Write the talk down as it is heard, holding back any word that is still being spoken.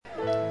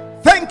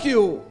Thank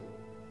you,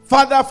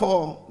 Father,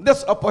 for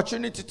this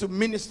opportunity to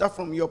minister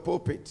from your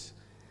pulpit.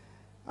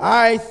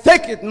 I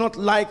take it not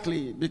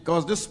lightly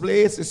because this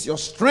place is your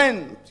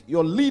strength,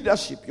 your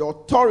leadership, your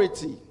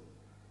authority.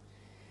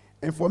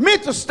 And for me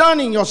to stand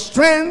in your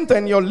strength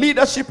and your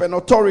leadership and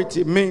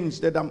authority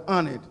means that I'm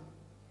honored.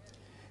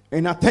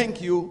 And I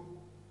thank you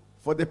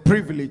for the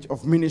privilege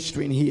of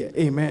ministering here.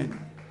 Amen.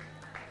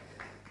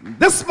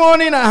 This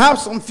morning I have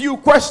some few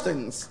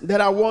questions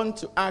that I want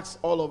to ask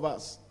all of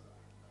us.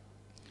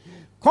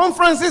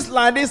 Conferences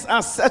like this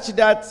are such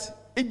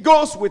that it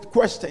goes with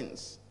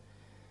questions.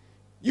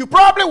 You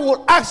probably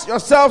will ask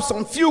yourself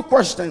some few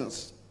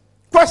questions.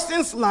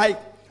 Questions like,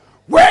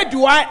 where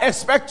do I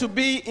expect to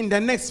be in the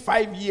next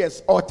 5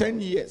 years or 10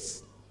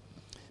 years?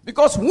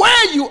 Because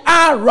where you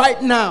are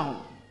right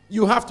now,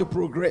 you have to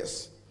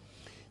progress.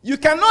 You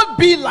cannot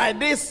be like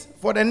this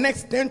for the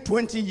next 10,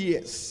 20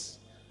 years.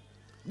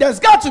 There's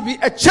got to be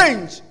a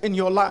change in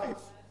your life.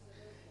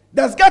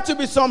 There's got to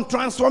be some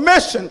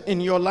transformation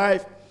in your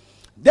life.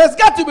 There's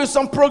got to be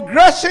some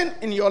progression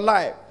in your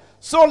life.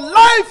 So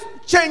Life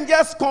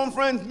Changers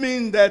Conference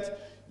means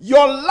that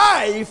your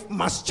life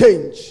must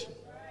change.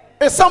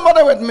 Is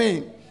somebody with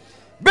me?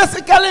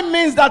 Basically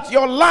means that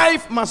your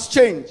life must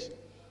change.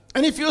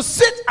 And if you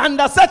sit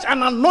under such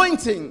an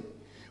anointing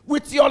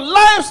with your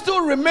life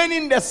still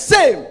remaining the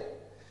same,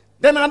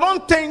 then I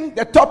don't think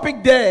the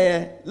topic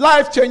there,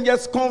 Life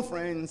Changers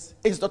Conference,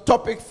 is the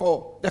topic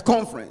for the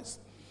conference.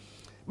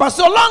 But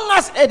so long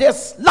as it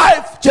is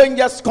Life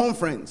Changers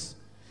Conference,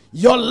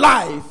 your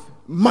life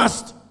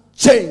must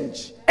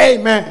change.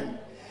 Amen.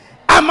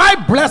 Am I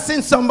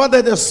blessing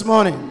somebody this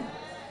morning?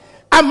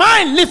 Am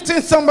I lifting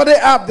somebody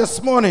up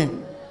this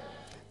morning?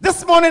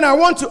 This morning I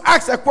want to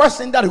ask a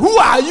question that who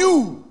are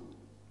you?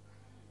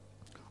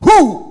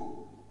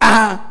 Who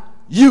are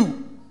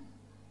you?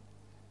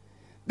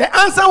 The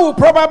answer will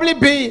probably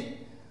be,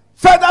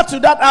 further to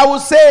that I will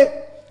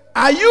say,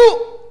 are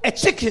you a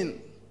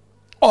chicken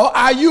or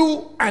are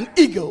you an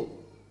eagle?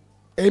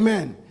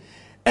 Amen.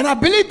 And I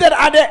believe that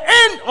at the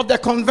end of the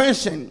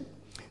convention,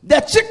 the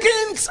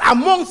chickens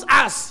amongst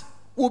us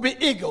will be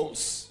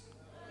eagles.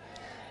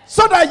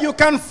 So that you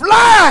can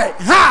fly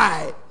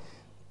high,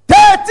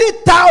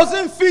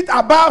 30,000 feet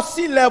above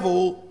sea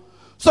level,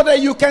 so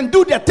that you can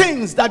do the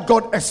things that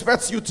God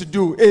expects you to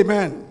do.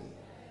 Amen.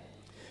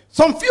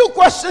 Some few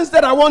questions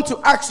that I want to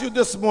ask you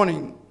this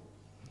morning.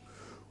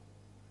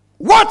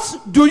 What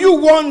do you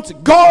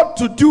want God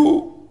to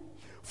do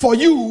for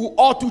you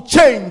or to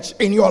change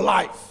in your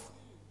life?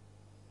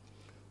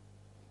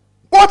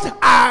 What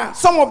are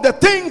some of the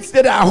things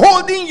that are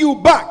holding you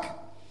back,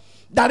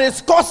 that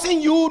is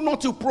causing you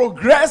not to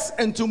progress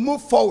and to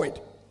move forward?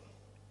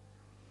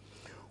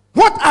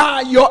 What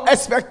are your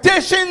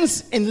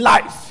expectations in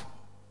life?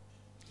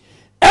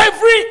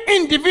 Every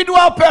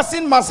individual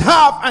person must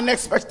have an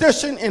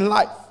expectation in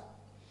life.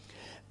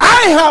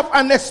 I have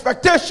an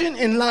expectation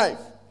in life.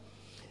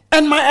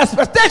 And my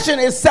expectation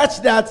is such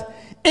that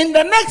in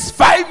the next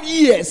 5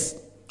 years,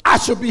 I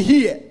should be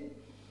here.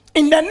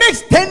 In the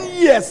next 10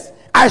 years,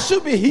 I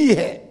should be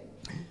here.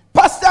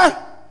 Pastor,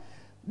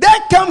 there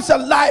comes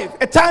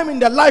a time in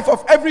the life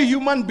of every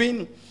human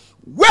being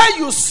where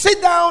you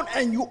sit down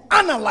and you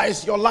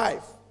analyze your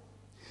life.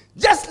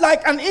 Just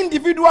like an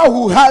individual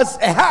who has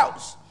a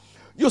house.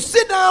 You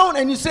sit down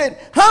and you say,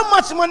 how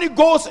much money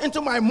goes into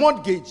my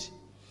mortgage,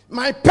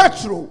 my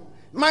petrol,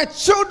 my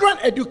children's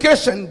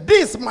education,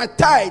 this, my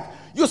tithe.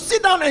 You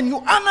sit down and you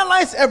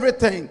analyze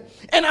everything.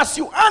 And as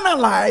you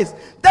analyze,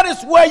 that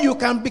is where you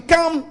can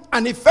become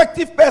an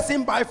effective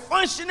person by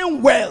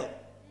functioning well.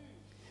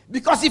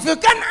 Because if you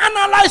can't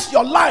analyze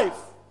your life,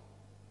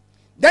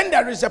 then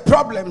there is a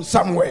problem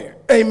somewhere.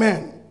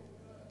 Amen.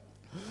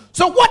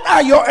 So what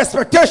are your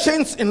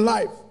expectations in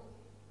life?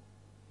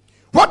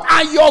 What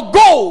are your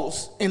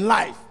goals in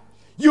life?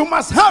 You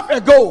must have a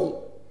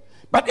goal.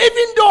 But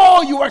even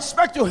though you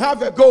expect to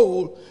have a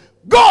goal,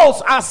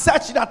 goals are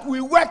such that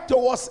we work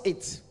towards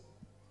it.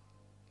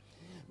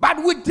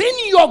 But within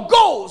your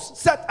goals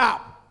set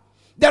up,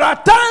 there are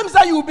times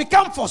that you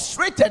become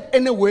frustrated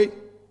anyway.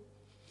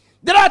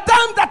 There are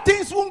times that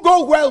things won't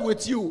go well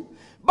with you.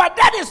 But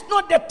that is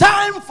not the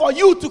time for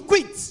you to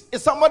quit.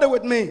 Is somebody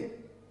with me?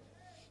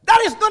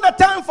 That is not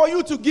the time for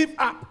you to give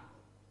up.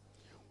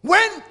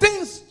 When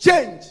things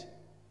change,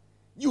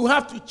 you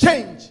have to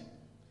change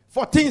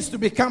for things to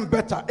become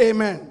better.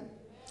 Amen.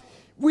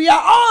 We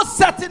are all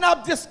setting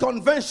up this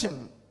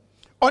convention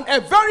on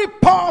a very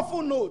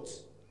powerful note.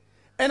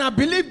 And I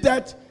believe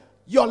that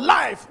your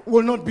life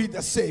will not be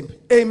the same.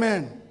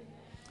 Amen.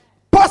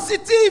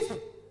 Positive,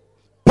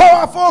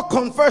 powerful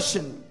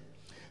confession.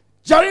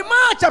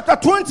 Jeremiah chapter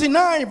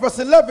 29 verse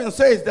 11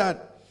 says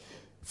that,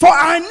 for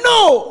I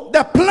know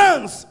the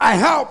plans I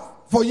have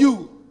for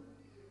you,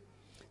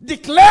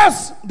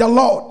 declares the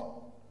Lord.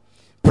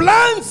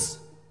 Plans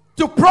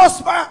to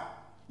prosper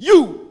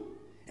you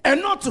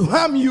and not to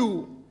harm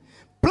you.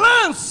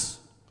 Plans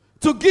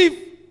to give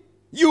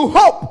you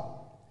hope.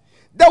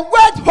 The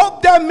word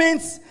hope there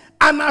means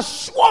an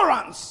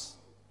assurance.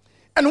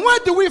 And where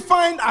do we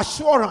find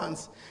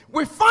assurance?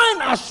 We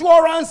find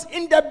assurance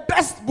in the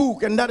best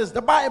book, and that is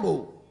the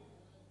Bible.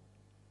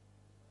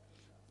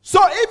 So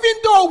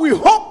even though we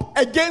hope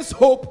against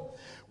hope,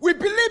 we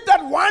believe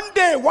that one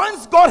day,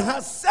 once God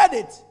has said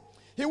it,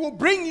 He will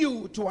bring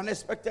you to an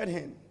expected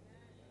end.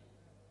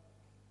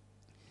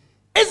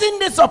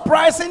 Isn't it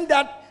surprising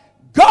that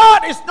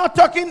God is not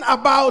talking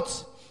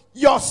about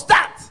your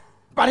start,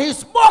 but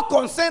He's more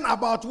concerned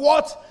about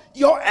what?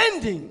 Your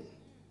ending.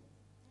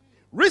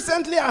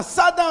 Recently, I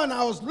sat down and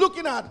I was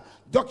looking at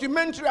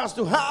documentary as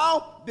to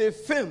how they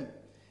film,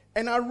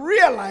 and I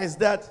realized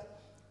that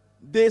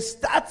they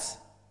start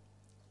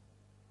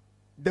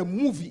the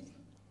movie,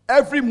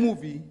 every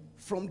movie,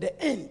 from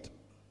the end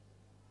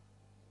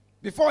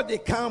before they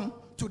come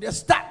to the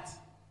start,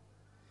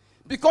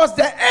 because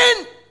the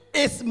end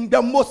is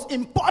the most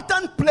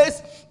important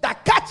place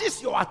that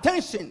catches your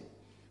attention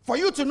for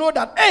you to know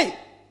that, hey,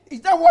 is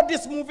that what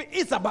this movie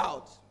is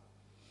about?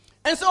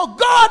 And so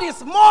God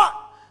is more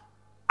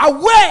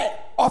aware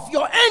of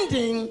your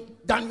ending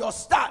than your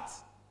start.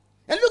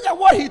 And look at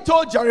what He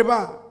told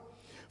Jeremiah.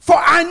 For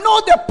I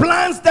know the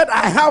plans that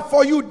I have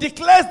for you,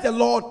 declares the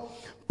Lord,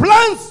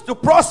 plans to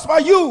prosper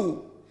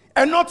you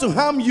and not to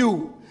harm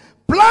you,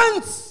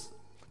 plans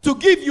to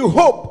give you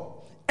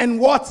hope and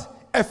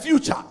what? A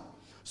future.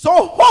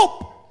 So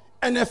hope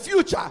and a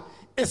future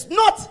is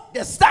not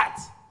the start.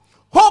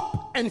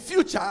 Hope and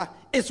future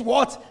is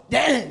what? The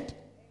end.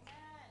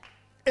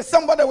 Is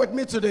somebody with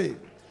me today?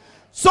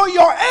 So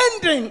your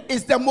ending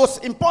is the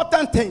most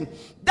important thing.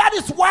 That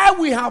is why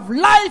we have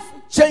Life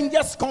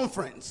Changers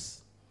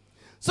Conference.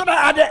 So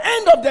that at the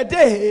end of the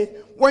day,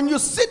 when you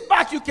sit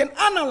back, you can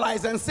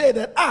analyze and say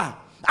that, I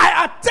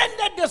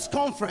attended this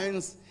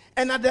conference,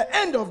 and at the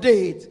end of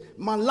the day,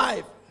 my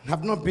life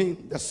have not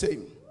been the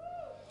same.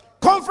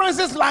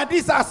 Conferences like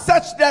these are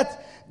such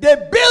that they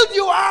build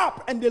you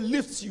up and they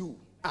lift you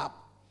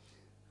up.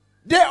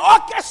 They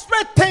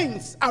orchestrate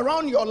things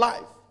around your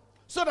life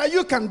so that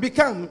you can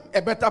become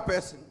a better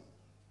person.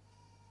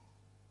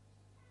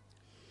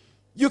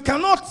 You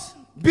cannot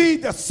be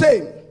the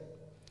same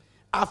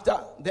after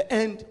the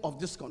end of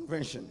this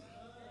convention.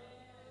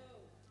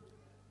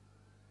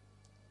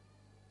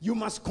 You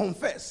must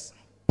confess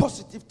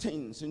positive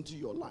things into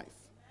your life.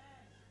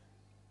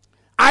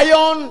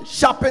 Iron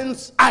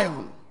sharpens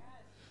iron.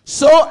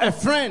 So a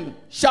friend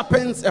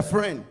sharpens a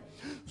friend.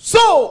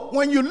 So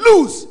when you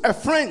lose a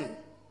friend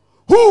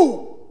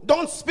who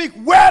don't speak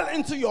well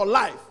into your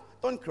life,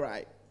 don't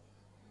cry.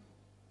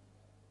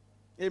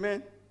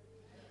 Amen.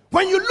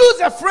 When you lose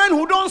a friend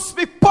who don't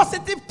speak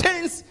positive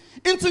things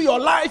into your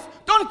life,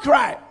 don't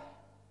cry.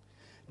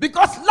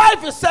 Because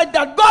life is said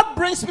that God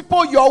brings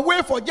people your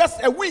way for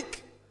just a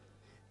week.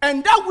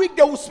 And that week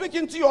they will speak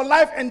into your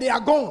life and they are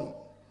gone.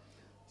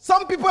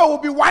 Some people will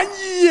be 1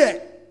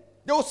 year.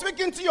 They will speak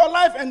into your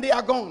life and they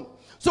are gone.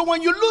 So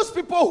when you lose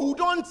people who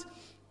don't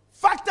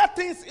factor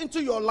things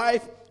into your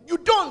life, you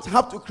don't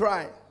have to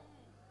cry.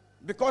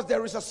 Because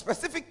there is a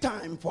specific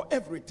time for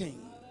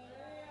everything.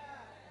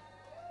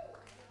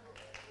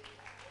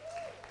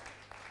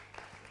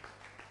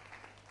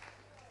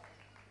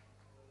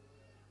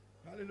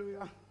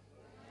 Hallelujah.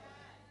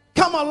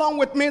 Come along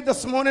with me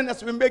this morning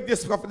as we make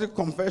this prophetic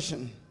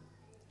confession.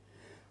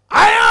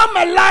 I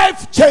am a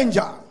life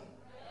changer.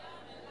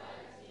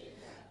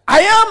 I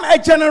am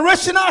a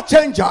generational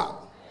changer.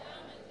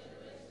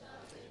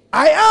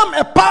 I am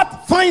a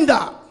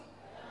pathfinder.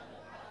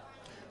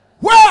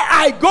 Where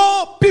I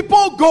go,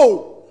 people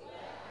go.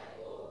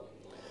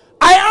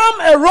 I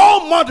am a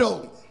role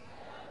model.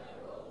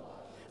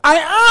 I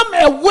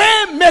am a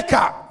way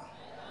maker.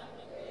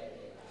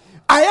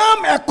 I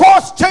am a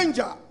course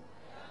changer.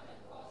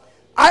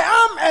 I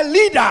am a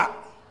leader.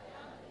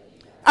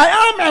 I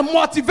am a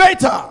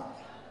motivator.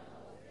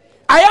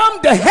 I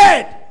am the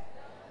head,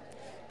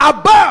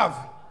 above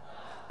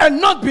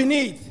and not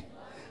beneath.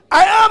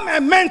 I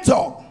am a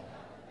mentor.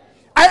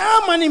 I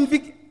am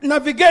an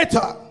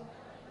navigator.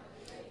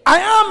 I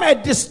am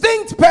a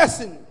distinct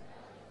person.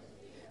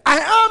 I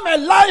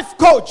am a life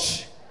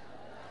coach.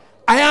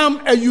 I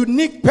am a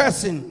unique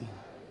person.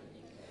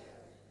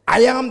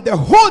 I am the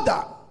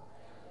holder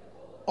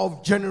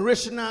of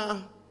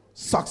generational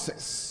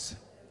success.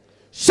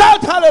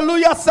 Shout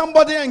hallelujah,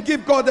 somebody, and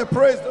give God the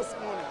praise this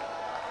morning.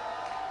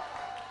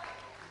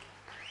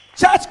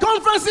 Church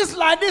conferences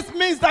like this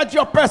means that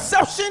your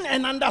perception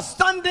and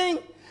understanding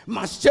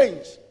must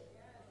change.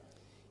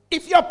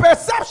 If your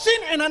perception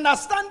and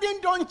understanding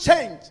don't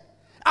change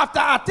after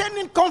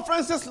attending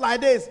conferences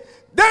like this,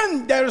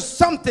 then there is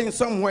something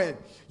somewhere.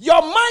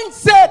 Your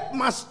mindset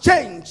must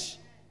change.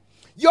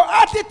 Your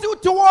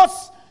attitude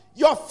towards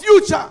your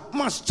future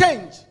must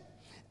change.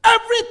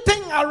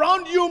 Everything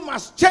around you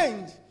must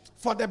change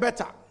for the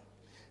better.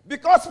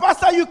 Because,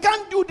 Pastor, you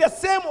can't do the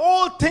same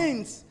old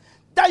things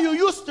that you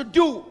used to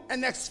do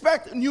and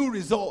expect new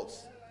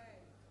results.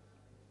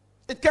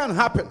 It can't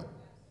happen.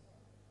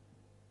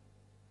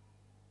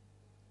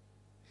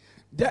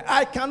 The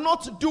I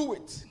cannot do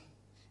it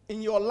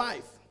in your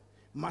life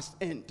must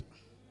end.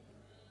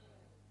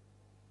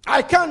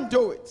 I can't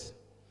do it.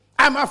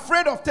 I'm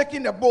afraid of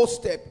taking a bold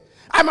step.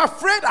 I'm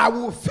afraid I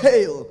will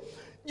fail.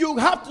 You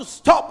have to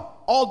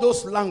stop all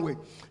those language.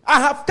 I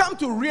have come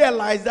to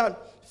realize that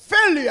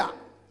failure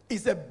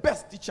is the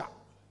best teacher.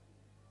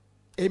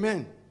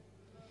 Amen.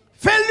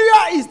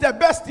 Failure is the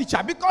best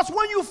teacher, because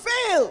when you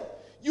fail,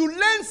 you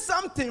learn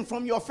something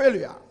from your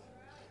failure.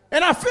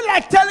 And I feel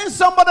like telling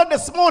somebody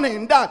this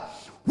morning that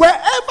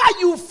wherever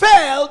you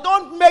fail,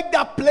 don't make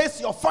that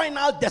place your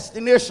final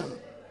destination.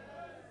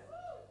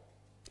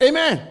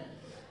 Amen.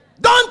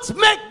 Don't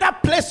make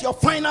that place your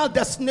final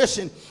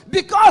destination,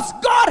 because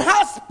God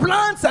has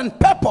plans and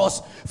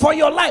purpose for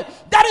your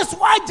life. That is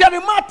why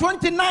Jeremiah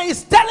 29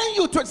 is telling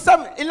you,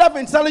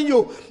 27:11 telling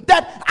you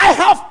that I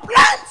have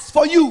plans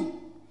for you.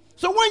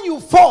 So when you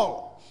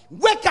fall,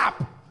 wake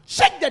up,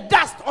 shake the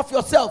dust off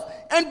yourself,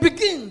 and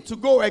begin to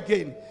go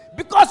again.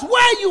 Because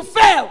where you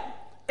fail,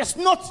 it's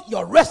not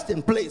your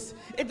resting place.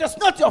 It is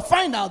not your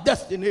final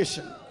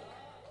destination.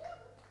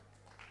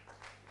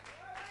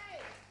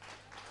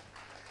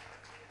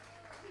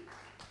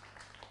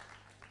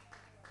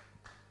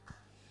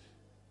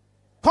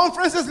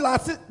 Conferences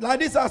like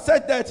this have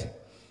said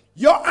that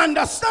your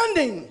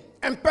understanding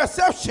and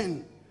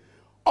perception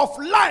of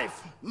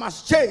life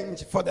must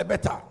change for the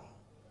better.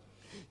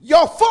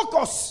 Your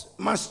focus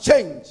must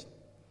change.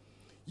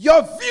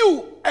 Your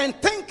view and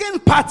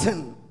thinking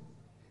pattern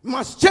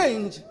must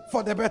change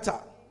for the better.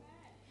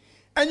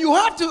 And you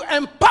have to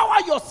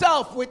empower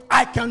yourself with,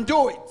 I can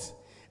do it.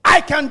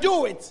 I can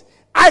do it.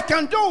 I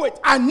can do it.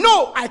 I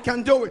know I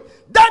can do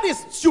it. That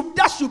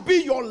should be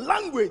your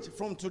language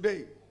from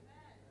today.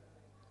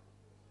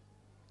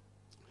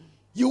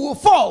 You will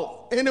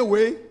fall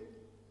anyway.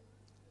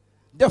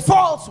 The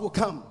falls will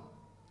come.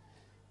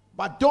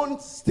 But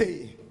don't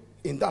stay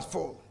in that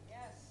fall. Yes.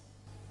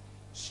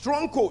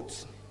 Strong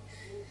quote.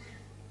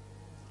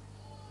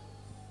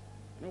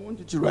 I want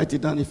you to write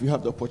it down if you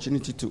have the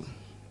opportunity to.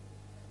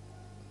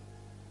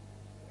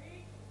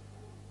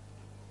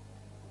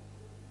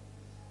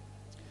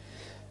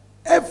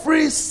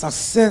 Every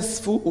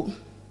successful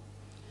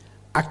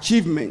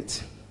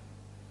achievement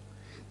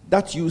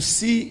that you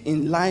see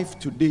in life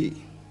today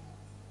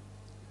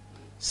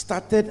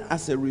started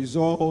as a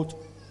result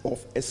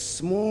of a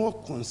small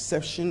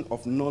conception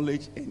of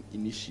knowledge and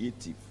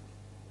initiative.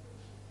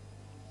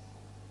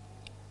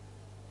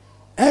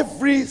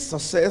 Every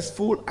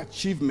successful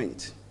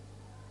achievement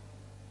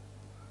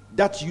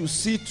that you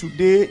see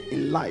today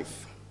in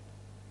life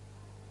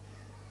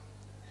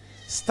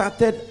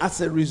started as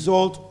a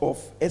result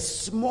of a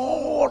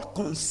small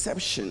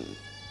conception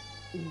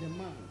in the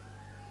mind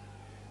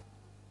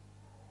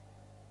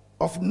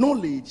of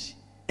knowledge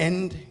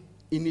and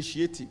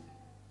initiative.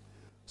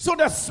 So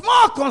the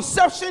small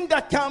conception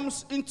that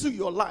comes into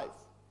your life,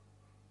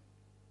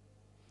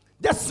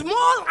 the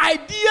small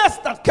ideas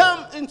that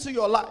come into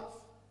your life,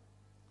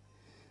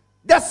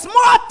 the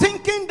small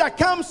thinking that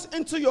comes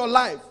into your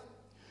life,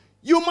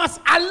 you must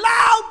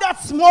allow that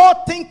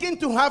small thinking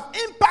to have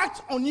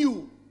impact on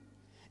you.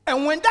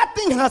 And when that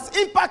thing has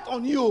impact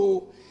on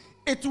you,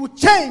 it will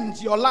change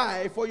your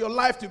life for your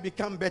life to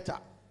become better.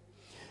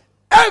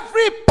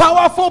 Every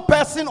powerful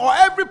person or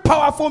every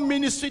powerful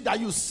ministry that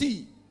you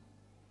see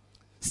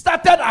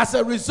started as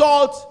a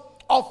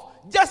result of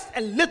just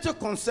a little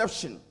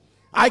conception.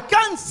 I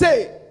can't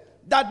say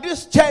that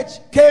this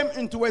church came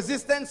into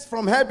existence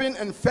from heaven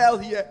and fell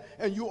here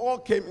and you all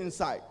came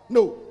inside.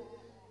 No.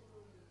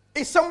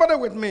 Is somebody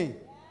with me?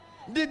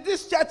 Did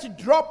this church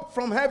drop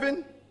from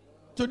heaven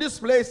to this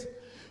place?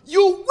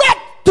 You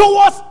worked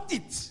towards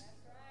it.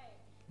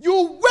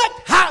 You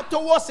worked hard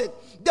towards it.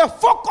 The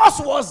focus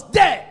was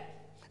there.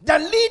 The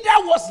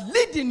leader was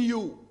leading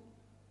you.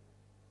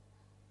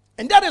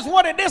 And that is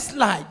what it is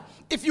like.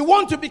 If you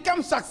want to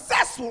become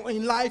successful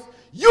in life,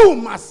 you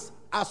must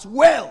as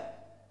well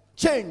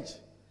change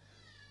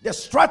the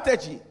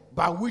strategy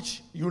by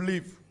which you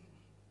live.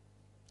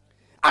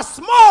 As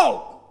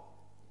small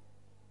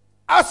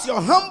as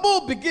your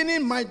humble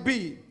beginning might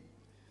be,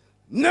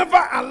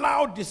 never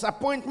allow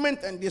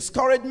disappointment and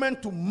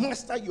discouragement to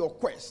master your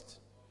quest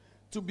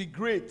to be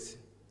great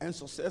and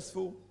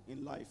successful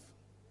in life.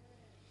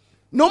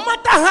 No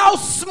matter how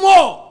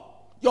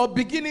small your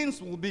beginnings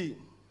will be.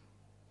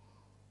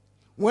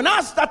 When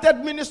I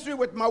started ministry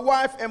with my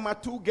wife and my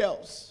two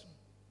girls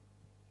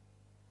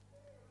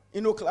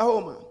in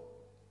Oklahoma,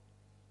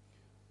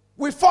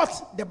 we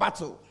fought the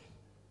battle.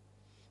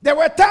 There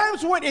were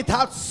times when it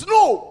had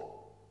snowed,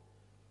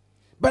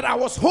 but I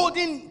was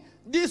holding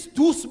these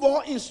two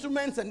small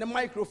instruments and the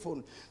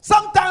microphone.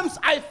 Sometimes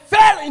I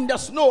fell in the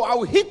snow. I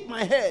would hit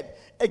my head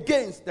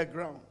against the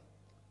ground.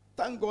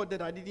 Thank God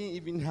that I didn't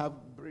even have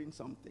brain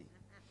something.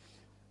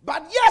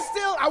 But yet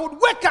still, I would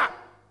wake up,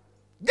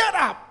 get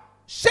up,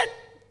 shake,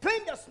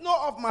 clean the snow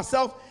off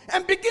myself,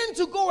 and begin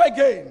to go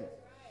again.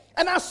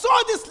 And I saw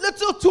these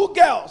little two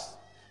girls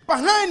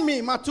behind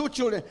me, my two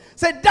children,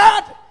 say,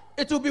 Dad,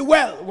 it will be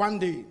well one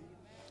day.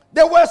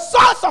 They were a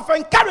source of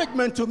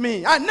encouragement to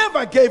me. I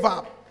never gave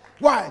up.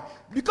 Why?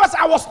 Because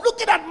I was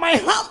looking at my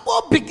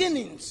humble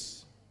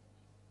beginnings.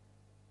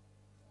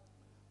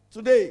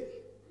 Today,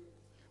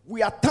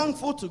 we are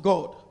thankful to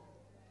God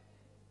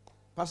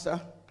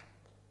Pastor,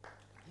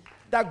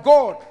 that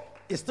God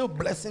is still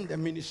blessing the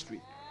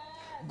ministry.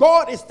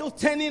 God is still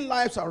turning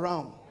lives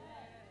around.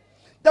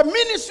 The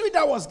ministry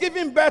that was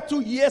given birth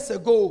 2 years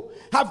ago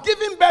have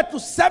given birth to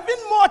 7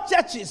 more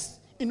churches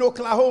in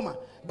Oklahoma.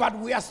 But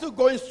we are still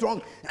going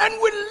strong. And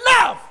we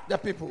love the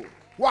people.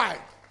 Why?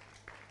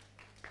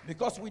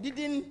 Because we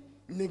didn't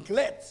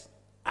neglect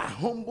our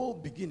humble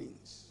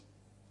beginnings.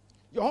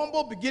 Your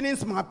humble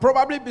beginnings might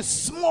probably be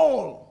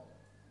small.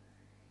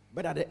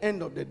 But at the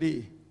end of the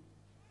day,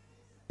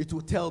 it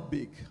will tell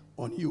big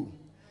on you.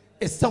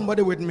 Is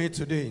somebody with me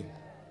today?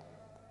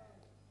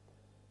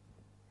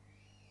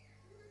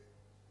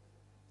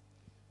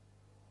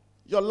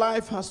 Your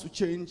life has to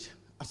change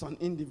as an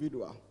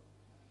individual.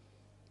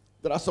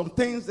 There are some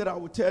things that I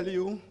will tell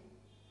you.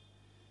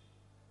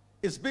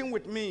 It's been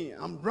with me.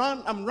 I'm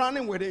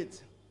running with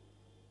it.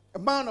 A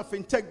man of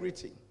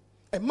integrity.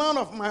 A man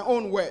of my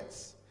own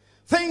words.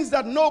 Things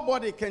that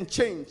nobody can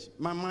change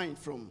my mind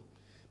from.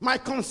 My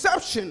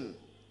conception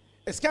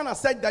is kind of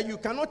said that you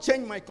cannot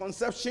change my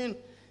conception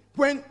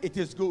when it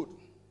is good.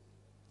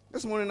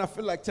 This morning I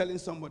feel like telling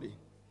somebody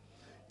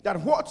that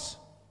what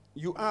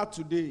you are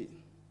today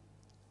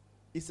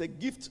is a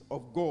gift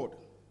of God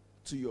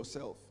to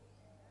yourself.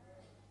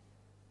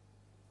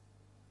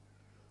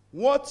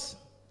 What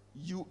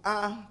you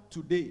are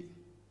today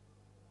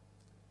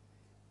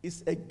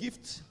is a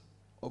gift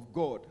of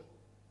God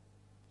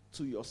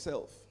to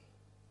yourself.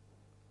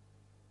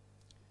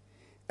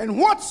 And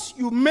what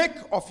you make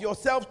of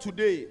yourself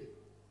today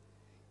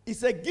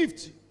is a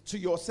gift to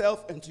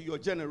yourself and to your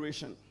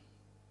generation.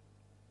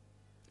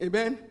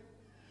 Amen?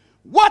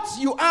 What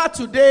you are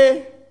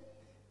today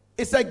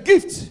is a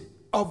gift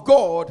of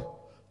God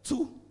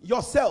to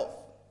yourself.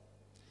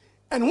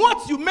 And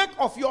what you make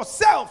of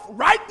yourself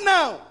right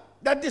now,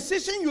 the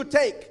decision you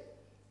take,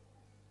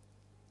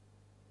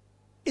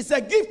 is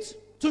a gift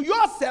to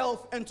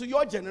yourself and to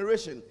your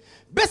generation.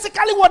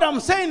 Basically what I'm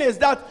saying is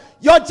that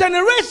your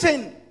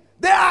generation,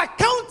 they are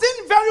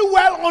counting very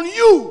well on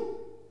you.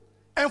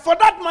 And for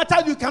that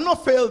matter, you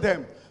cannot fail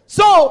them.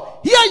 So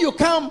here you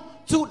come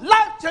to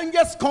Life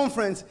Changers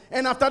Conference.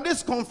 And after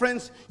this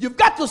conference, you've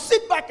got to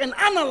sit back and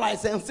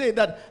analyze and say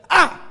that,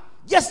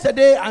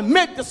 yesterday I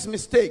made this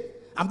mistake.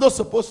 I'm not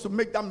supposed to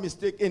make that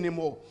mistake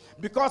anymore.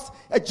 Because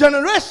a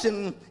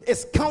generation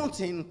is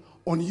counting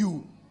on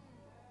you.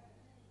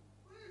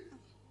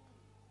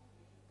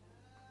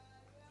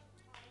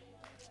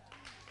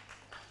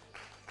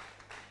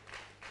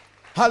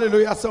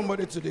 Hallelujah,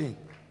 somebody today.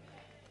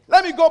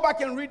 Let me go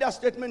back and read that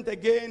statement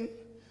again,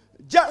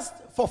 just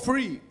for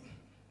free.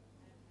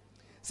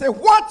 Say,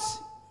 what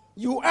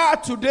you are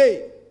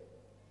today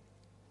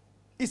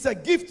is a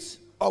gift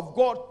of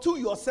God to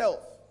yourself.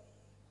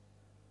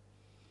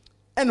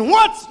 And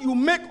what you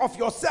make of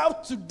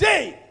yourself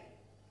today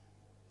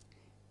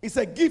is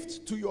a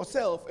gift to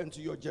yourself and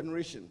to your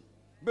generation.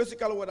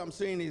 Basically what I'm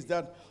saying is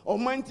that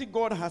Almighty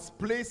God has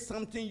placed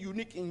something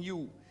unique in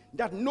you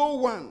that no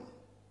one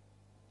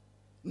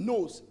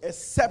knows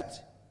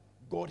except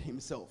God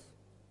himself.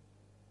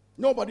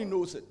 Nobody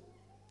knows it.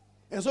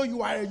 And so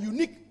you are a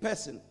unique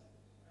person.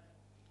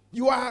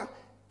 You are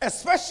a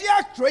special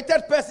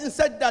created person,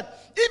 said that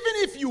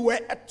even if you were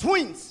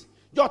twins,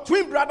 your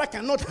twin brother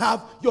cannot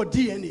have your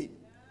DNA.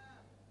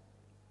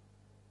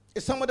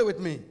 Is somebody with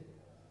me?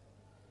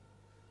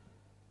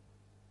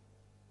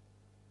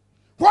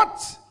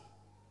 What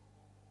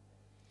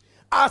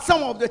are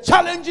some of the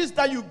challenges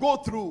that you go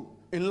through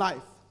in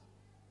life?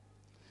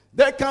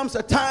 There comes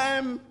a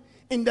time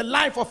in the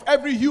life of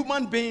every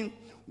human being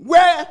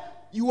where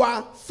you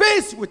are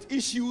faced with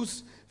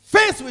issues,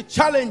 faced with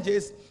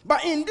challenges,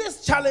 but in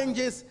these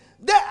challenges,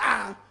 there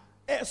are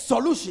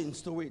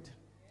solutions to it.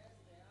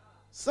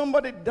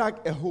 Somebody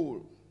dug a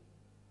hole.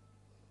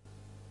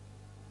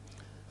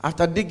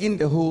 After digging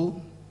the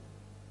hole,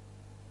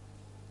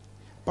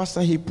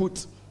 Pastor, he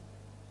put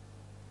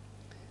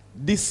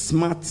this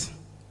smart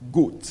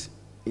goat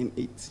in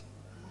it.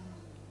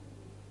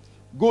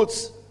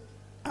 Goats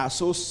are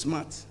so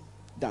smart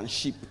than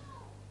sheep.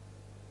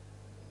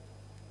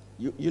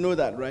 You know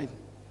that, right?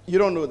 You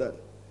don't know that.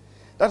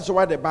 That's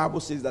why the Bible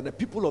says that the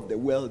people of the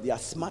world, they are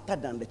smarter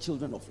than the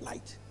children of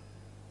light.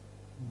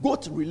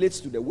 Goat relates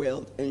to the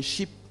world and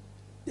sheep,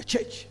 the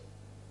church.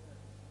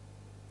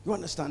 You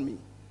understand me?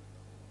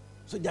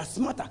 So they are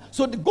smarter.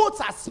 So the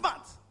goats are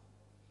smart.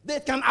 They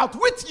can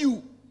outwit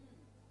you.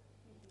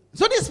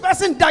 So this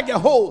person dug a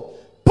hole,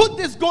 put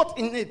this goat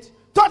in it,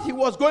 thought he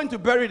was going to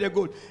bury the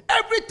goat.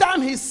 Every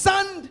time he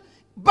sand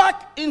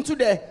back into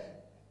the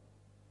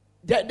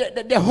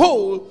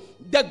hole,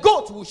 the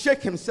goat will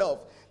shake himself.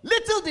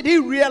 Little did he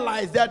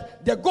realize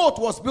that the goat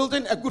was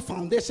building a good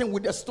foundation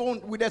with the stone,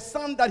 with the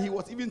sand that he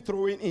was even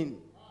throwing in.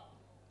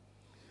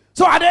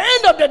 So at the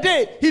end of the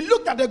day, he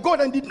looked at the goat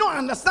and did not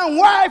understand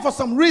why, for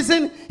some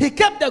reason, he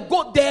kept the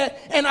goat there.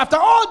 And after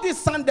all this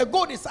sand, the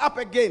goat is up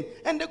again.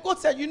 And the goat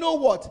said, you know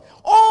what?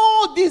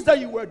 All this that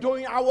you were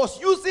doing, I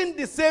was using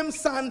the same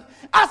sand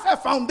as a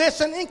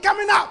foundation in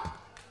coming up.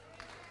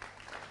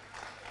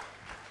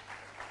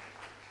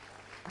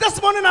 This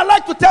morning I'd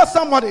like to tell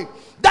somebody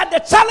that the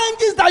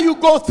challenges that you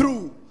go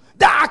through,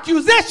 the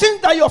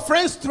accusations that your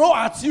friends throw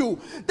at you,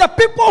 the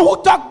people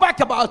who talk back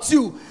about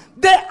you,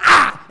 they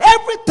are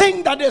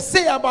everything that they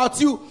say about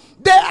you.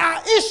 They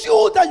are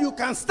issues that you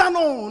can stand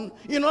on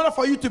in order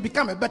for you to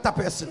become a better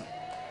person.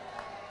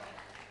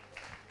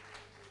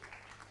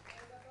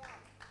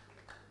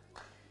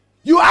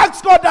 You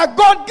ask God that,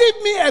 God,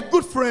 give me a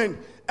good friend.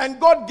 And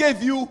God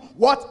gave you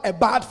what? A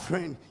bad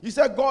friend. You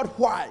said, God,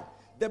 why?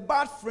 The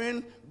bad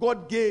friend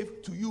God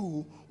gave to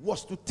you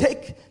was to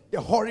take the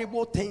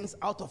horrible things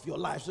out of your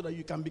life so that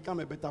you can become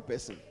a better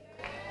person.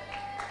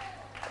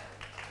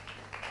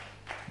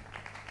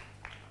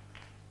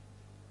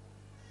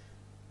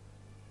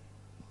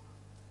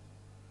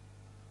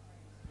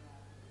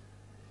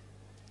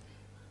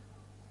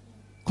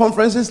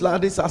 Conferences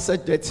like this are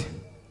said that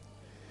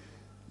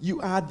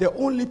you are the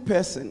only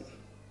person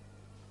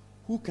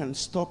who can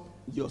stop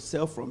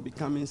yourself from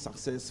becoming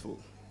successful.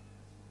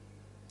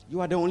 You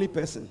are the only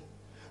person.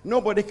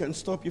 Nobody can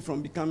stop you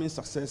from becoming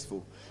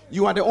successful.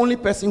 You are the only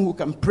person who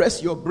can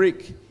press your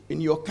brake in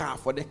your car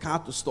for the car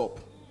to stop.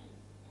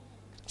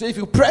 So if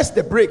you press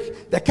the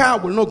brake, the car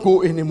will not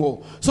go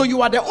anymore. So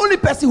you are the only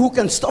person who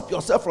can stop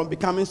yourself from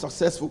becoming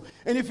successful.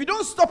 And if you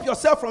don't stop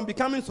yourself from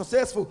becoming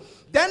successful,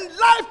 then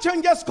Life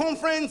Changers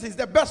Conference is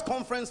the best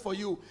conference for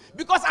you.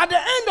 Because at the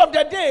end of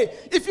the day,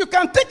 if you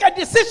can take a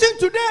decision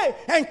today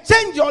and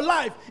change your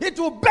life, it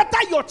will better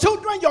your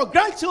children, your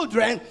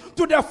grandchildren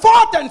to the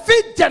 4th and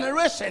 5th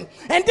generation,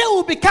 and they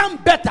will become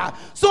better.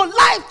 So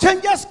Life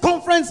Changers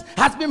Conference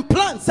has been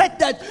planned such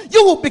that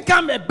you will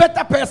become a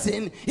better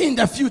person in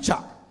the future.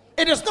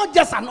 It is not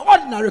just an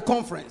ordinary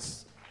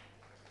conference.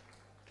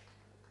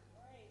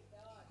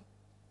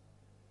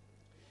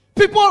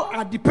 People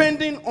are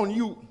depending on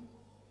you.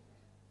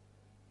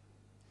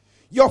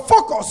 Your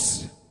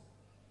focus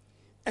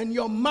and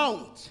your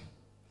mount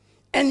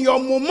and your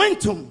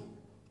momentum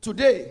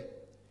today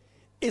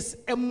is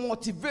a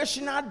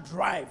motivational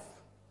drive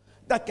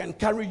that can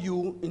carry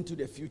you into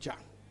the future.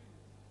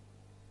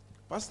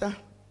 Pastor,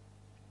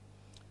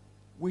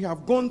 we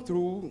have gone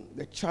through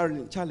the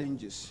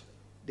challenges,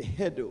 the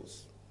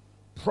hurdles,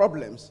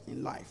 problems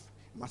in life.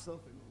 Myself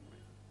and my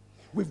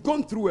wife. We've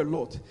gone through a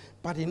lot,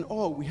 but in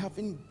all, we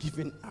haven't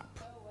given up.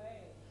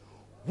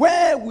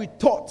 Where we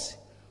thought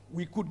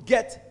we could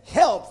get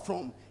help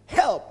from,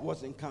 help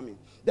wasn't coming.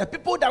 The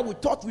people that we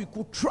thought we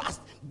could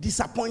trust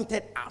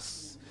disappointed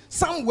us.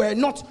 Some were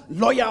not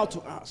loyal to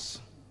us.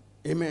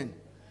 Amen.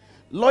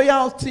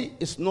 Loyalty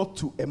is not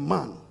to a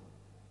man,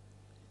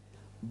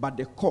 but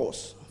the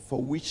cause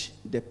for which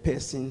the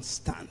person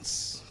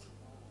stands.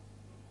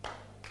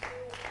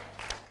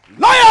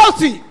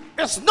 Loyalty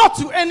is not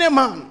to any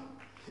man.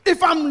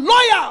 If I'm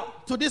loyal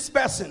to this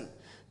person,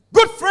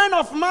 good friend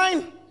of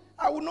mine,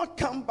 I will not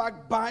come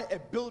back, buy a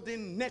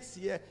building next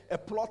year, a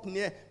plot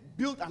near,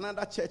 build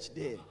another church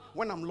there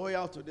when I'm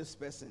loyal to this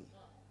person.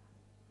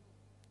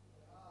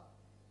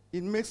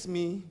 It makes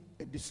me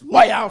a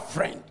disloyal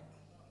friend.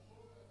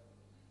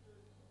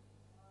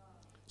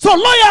 So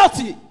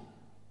loyalty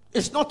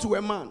is not to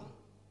a man,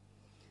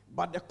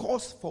 but the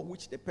cause for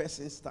which the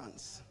person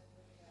stands.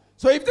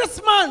 So if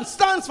this man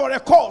stands for a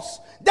cause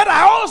that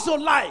I also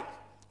like,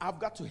 I've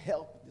got to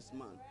help this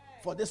man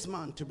for this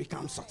man to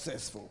become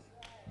successful.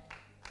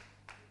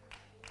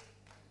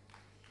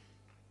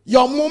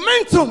 Your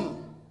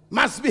momentum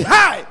must be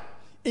high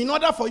in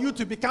order for you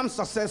to become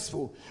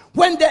successful.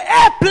 When the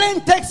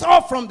airplane takes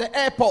off from the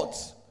airport,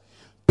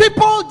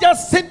 people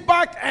just sit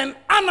back and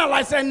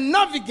analyze and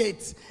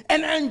navigate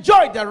and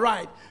enjoy the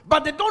ride.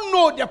 But they don't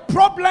know the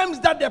problems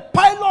that the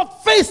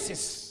pilot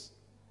faces.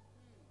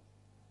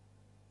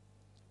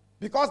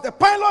 Because the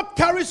pilot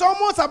carries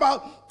almost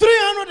about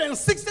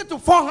 360 to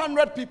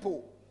 400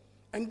 people.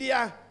 And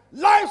their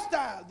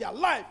lifestyle, their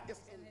life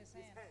is in his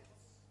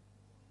hands.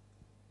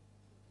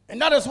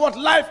 And that is what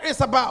life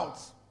is about.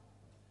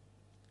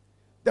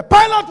 The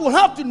pilot will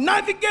have to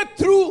navigate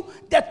through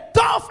the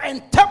tough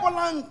and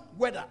turbulent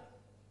weather.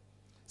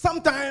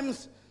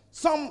 Sometimes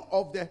some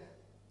of the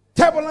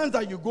turbulence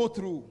that you go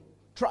through,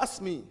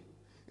 trust me,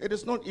 it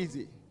is not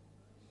easy.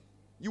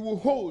 You will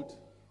hold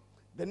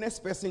the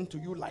next person to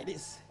you like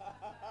this.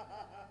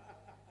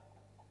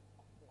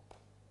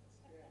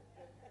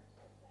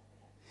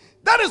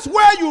 That is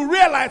where you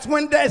realize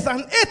when there's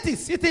an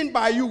atheist sitting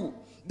by you,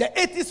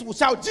 the atheist will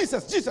shout,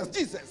 Jesus, Jesus,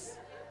 Jesus.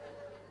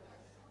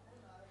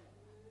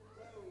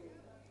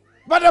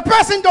 But the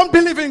person don't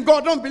believe in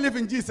God, don't believe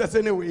in Jesus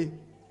anyway.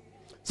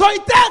 So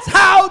that's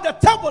how the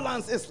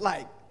turbulence is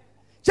like.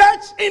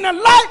 Church, in a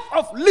life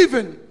of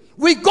living,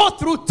 we go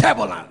through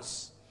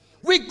turbulence.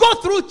 We go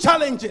through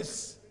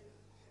challenges.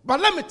 But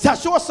let me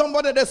show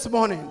somebody this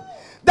morning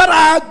that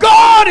our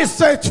God is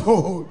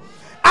faithful.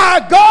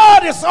 Our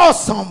God is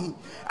awesome.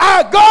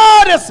 Our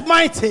God is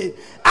mighty.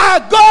 Our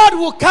God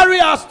will carry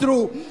us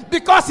through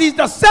because He's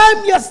the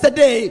same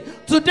yesterday,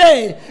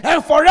 today,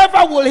 and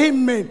forever will He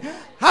remain.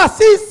 Has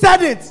He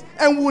said it,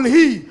 and will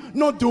He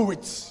not do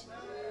it?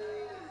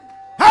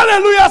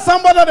 Hallelujah,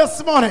 somebody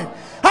this morning.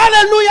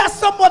 Hallelujah,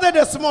 somebody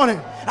this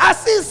morning.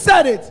 Has he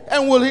said it,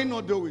 and will he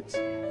not do it?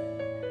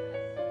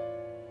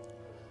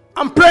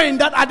 I'm praying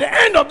that at the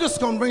end of this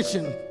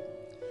convention,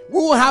 we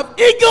will have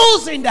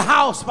eagles in the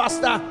house,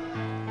 Pastor.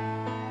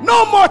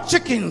 No more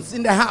chickens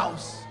in the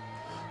house.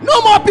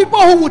 No more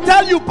people who will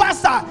tell you,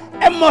 Pastor,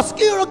 a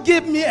mosquito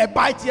gave me a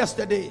bite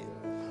yesterday.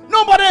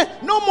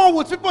 No more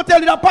would people tell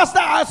you that, Pastor,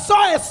 I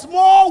saw a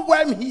small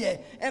worm here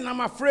and I'm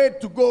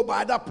afraid to go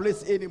by that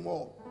place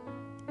anymore.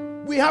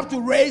 We have to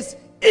raise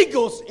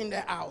eagles in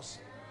the house.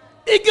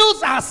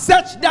 Eagles are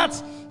such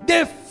that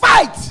they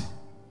fight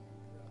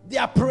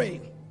their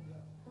prey.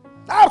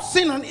 I've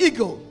seen an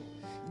eagle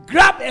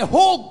grab a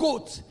whole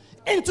goat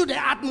into the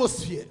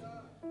atmosphere.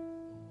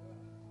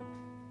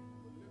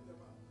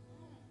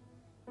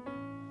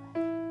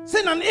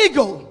 Seen an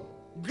eagle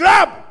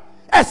grab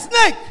a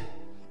snake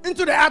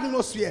into the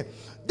atmosphere.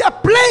 The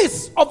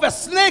place of a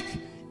snake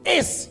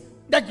is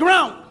the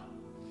ground.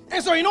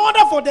 And so in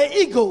order for the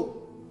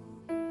eagle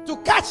to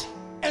catch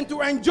and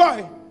to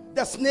enjoy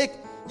the snake,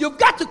 you've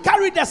got to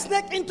carry the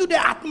snake into the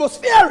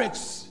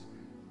atmospherics.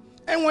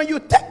 And when you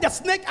take the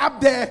snake up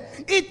there,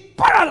 it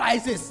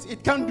paralyzes.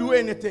 It can't do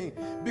anything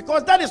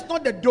because that is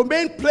not the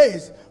domain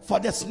place for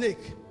the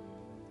snake.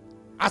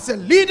 As a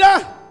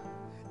leader,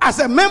 as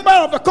a member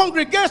of a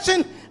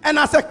congregation, and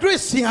as a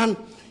Christian,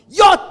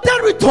 your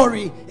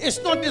territory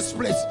is not this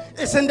place.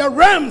 It's in the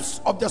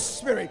realms of the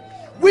spirit.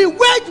 We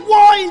wage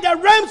war in the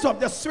realms of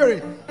the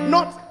spirit,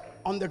 not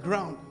on the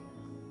ground.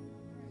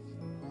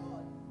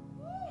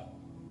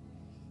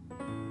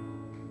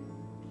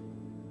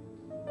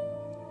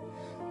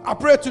 I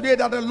pray today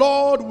that the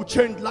Lord will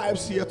change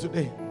lives here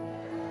today.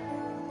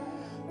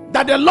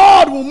 That the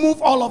Lord will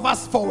move all of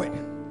us forward.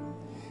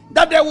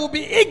 That there will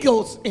be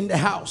eagles in the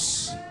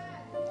house.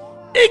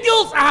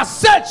 Eagles are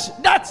such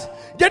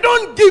that they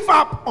don't give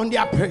up on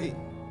their prey.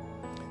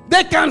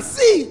 They can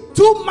see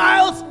 2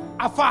 miles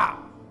afar.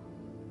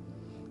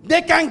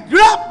 They can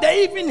grab the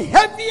even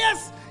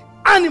heaviest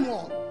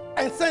animal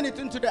and send it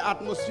into the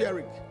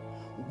atmospheric.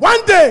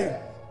 One day,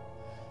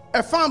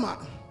 a farmer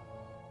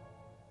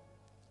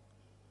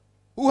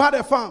who had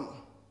a farm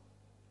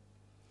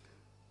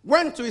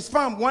went to his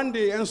farm one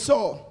day and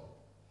saw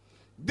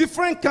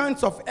different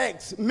kinds of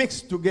eggs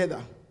mixed together.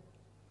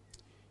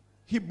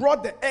 He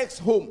brought the eggs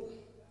home.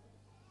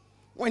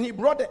 When he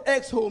brought the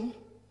eggs home,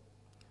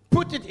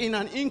 put it in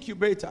an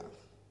incubator.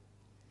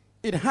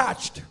 It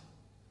hatched.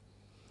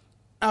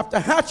 After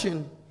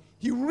hatching,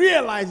 he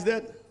realized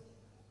that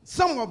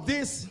some of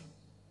these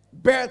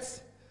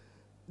birds,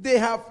 they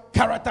have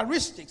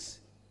characteristics.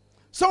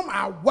 Some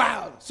are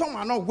wild, some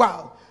are not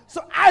wild.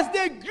 So as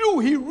they grew,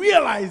 he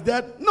realized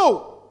that,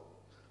 no,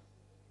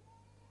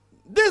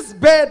 this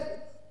bird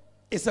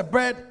is a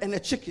bird and a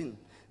chicken,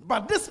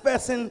 but this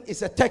person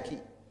is a turkey,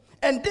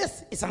 and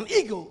this is an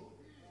eagle.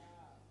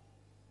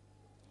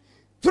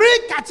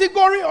 3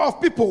 categories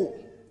of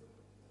people,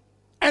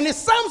 and it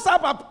sums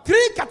up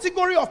 3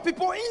 categories of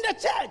people in the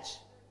church: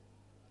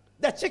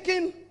 the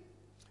chicken,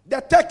 the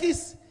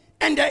turkeys,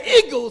 and the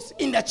eagles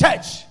in the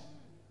church.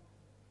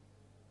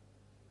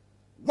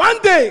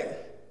 One day,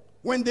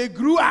 when they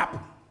grew up,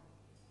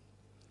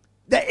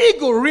 the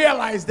eagle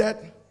realized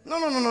that,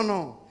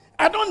 no,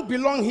 I don't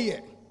belong here.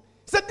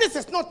 He said, this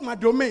is not my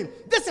domain.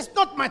 This is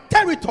not my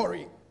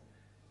territory.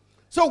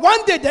 So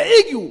one day the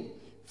eagle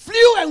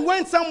flew and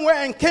went somewhere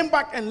and came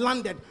back and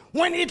landed.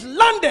 When it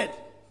landed,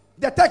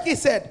 the turkey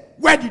said,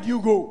 where did you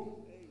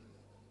go?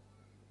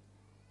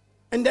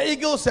 And the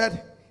eagle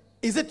said,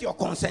 is it your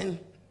concern?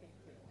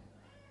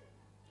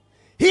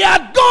 He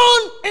had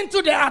gone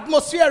into the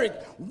atmospheric.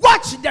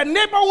 Watch the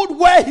neighborhood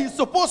where he's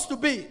supposed to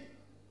be.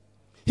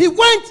 He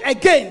went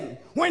again.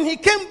 When he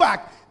came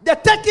back, the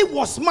turkey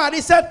was mad.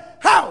 He said,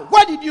 how?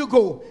 Where did you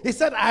go? He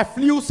said, I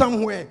flew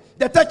somewhere.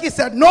 The turkey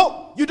said,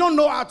 no, you don't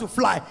know how to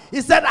fly.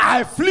 He said,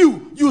 I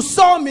flew. You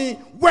saw me,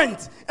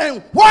 went.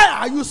 And why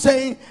are you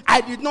saying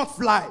I did not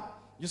fly?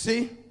 You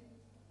see?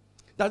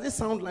 Does it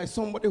sound like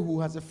somebody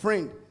who has a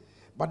friend,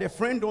 but the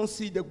friend don't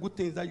see the good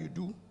things that you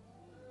do?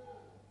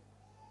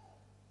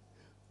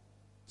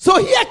 So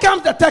here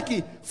comes the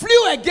turkey,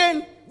 flew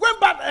again,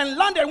 went back and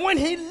landed. When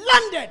he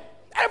landed,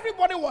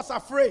 everybody was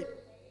afraid.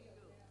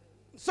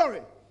 Sorry.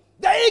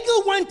 The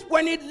eagle went,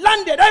 when it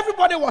landed,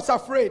 everybody was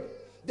afraid.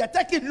 The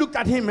turkey looked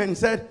at him and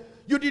said,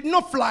 you did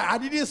not fly. I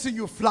didn't see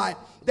you fly.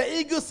 The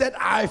eagle said,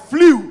 I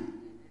flew.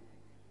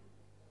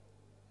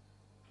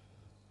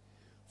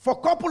 For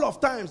a couple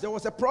of times, there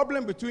was a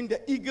problem between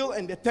the eagle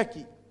and the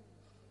turkey.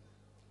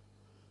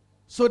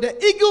 So the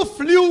eagle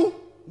flew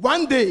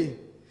one day,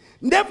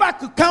 never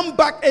could come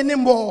back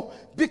anymore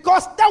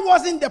because that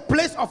wasn't the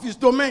place of his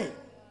domain.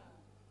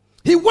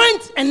 He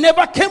went and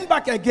never came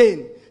back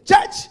again.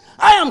 Church,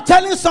 I am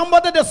telling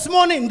somebody this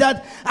morning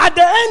that at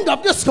the end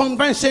of this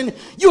convention,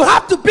 you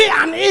have to be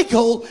an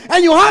eagle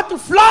and you have to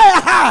fly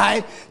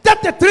high,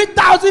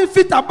 33,000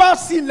 feet above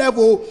sea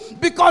level,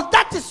 because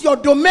that is your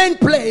domain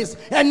place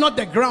and not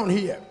the ground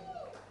here.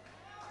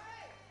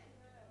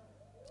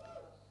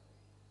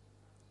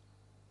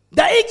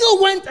 The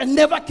eagle went and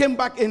never came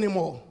back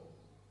anymore.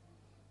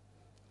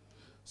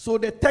 So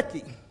the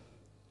turkey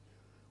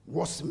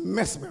was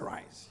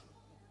mesmerized.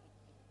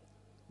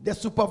 The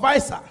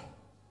supervisor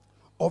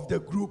of the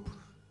group,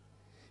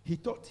 he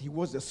thought he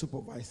was the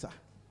supervisor.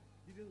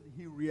 Didn't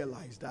he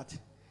realize that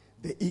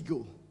the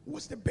eagle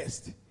was the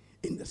best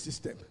in the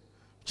system?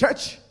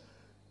 Church,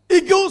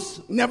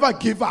 eagles never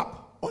give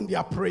up on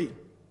their prey.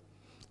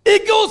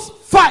 Eagles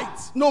fight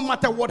no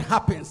matter what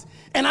happens.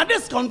 And at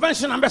this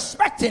convention, I'm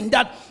expecting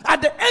that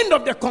at the end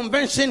of the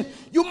convention,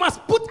 you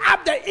must put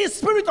up the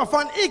spirit of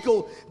an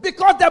eagle,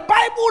 because the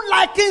Bible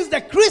likens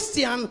the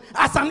Christian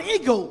as an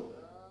eagle.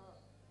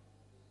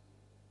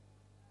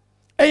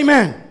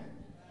 Amen.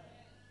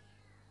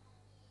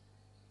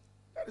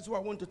 That is why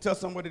I want to tell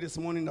somebody this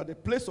morning that the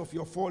place of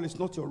your fall is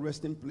not your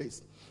resting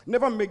place.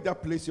 Never make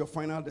that place your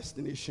final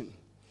destination.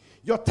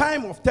 Your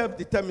time of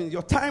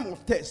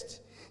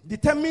test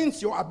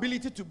determines your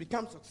ability to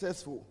become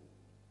successful.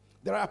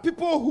 There are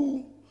people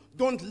who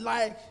don't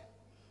like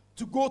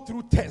to go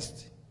through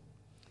tests.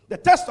 The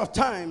test of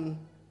time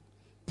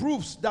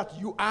proves that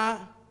you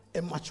are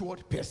a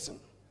matured person.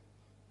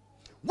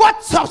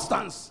 What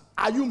substance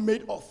are you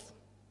made of?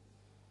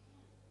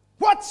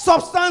 What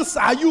substance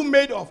are you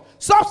made of?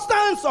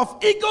 Substance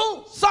of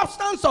eagle?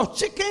 Substance of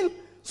chicken?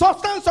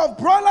 Substance of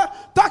broiler?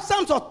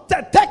 Substance of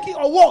turkey,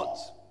 or what?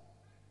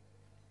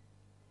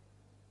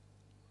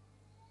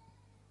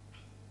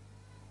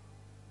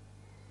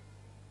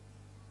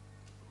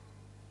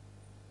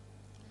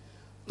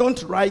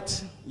 Don't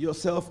write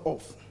yourself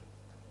off.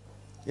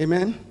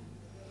 Amen?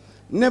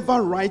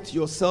 Never write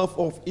yourself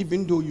off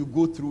even though you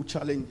go through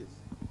challenges.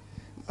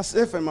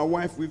 Myself and my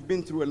wife, we've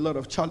been through a lot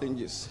of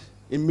challenges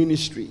in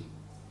ministry.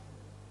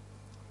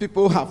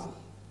 People have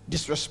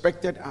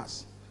disrespected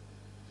us.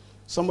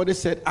 Somebody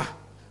said,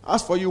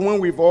 as for you,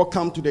 when we've all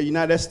come to the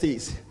United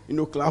States, in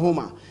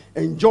Oklahoma,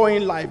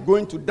 enjoying life,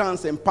 going to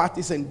dance and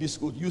parties and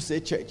discos, you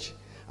say church.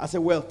 I said,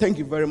 well, thank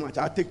you very much.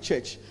 I'll take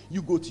church.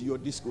 You go to your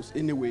discos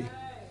anyway.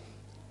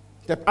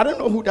 I don't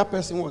know who that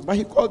person was, but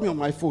he called me on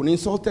my phone,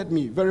 insulted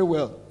me very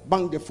well,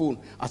 banged the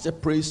phone. I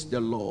said, praise the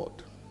Lord.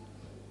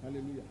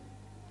 Hallelujah.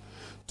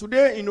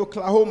 Today in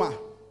Oklahoma,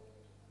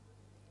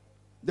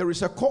 there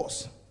is a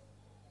course.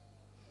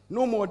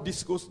 No more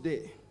discos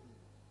there.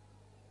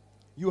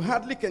 You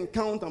hardly can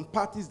count on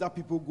parties that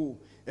people go,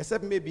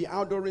 except maybe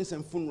outdoorings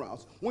and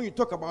funerals. When you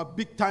talk about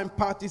big time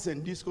parties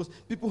and discos,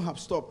 people have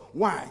stopped.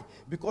 Why?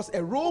 Because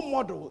a role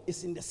model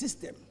is in the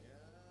system.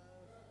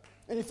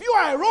 And if you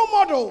are a role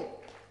model,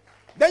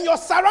 then your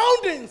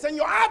surroundings and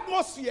your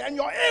atmosphere and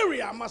your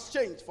area must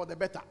change for the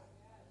better.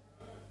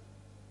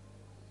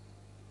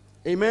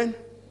 Amen.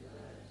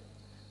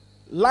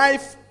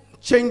 Life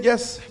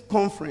Changes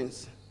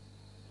Conference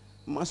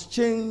must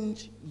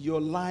change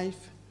your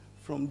life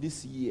from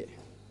this year.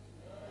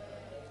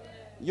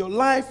 Your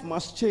life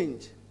must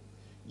change.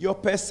 Your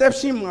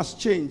perception must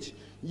change.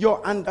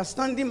 Your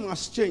understanding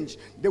must change.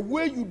 The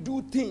way you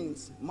do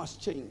things must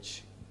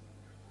change.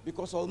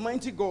 Because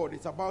Almighty God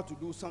is about to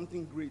do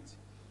something great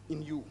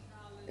in you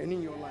and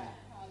in your life.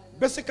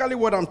 Basically,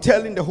 what I'm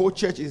telling the whole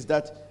church is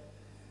that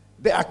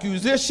the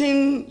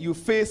accusation you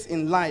face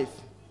in life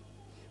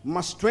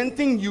must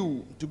strengthen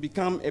you to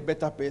become a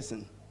better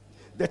person.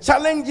 The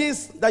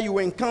challenges that you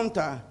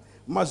encounter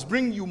must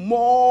bring you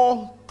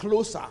more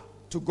closer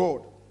to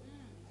God.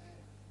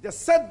 The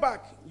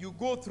setback you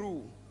go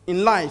through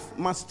in life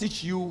must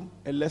teach you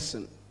a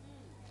lesson.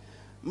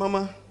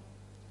 Mama,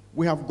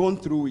 we have gone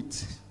through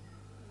it.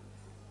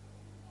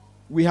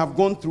 We have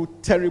gone through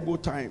terrible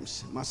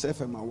times,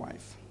 myself and my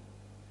wife.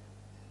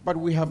 But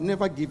we have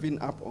never given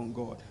up on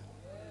God.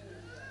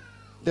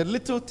 The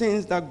little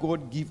things that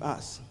God gives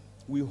us,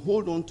 we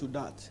hold on to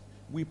that.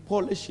 We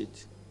polish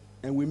it,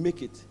 and we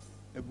make it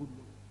a good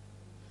one.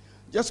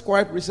 Just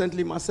quite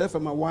recently, myself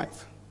and my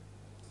wife,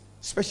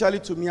 especially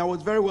to me, I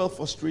was very well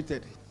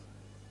frustrated.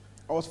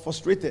 I was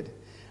frustrated.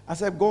 I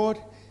said, God,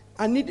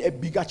 I need a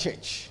bigger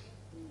church.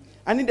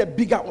 I need a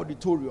bigger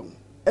auditorium.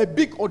 A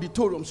big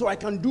auditorium so I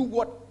can do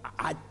what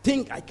I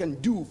think I can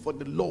do for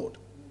the Lord.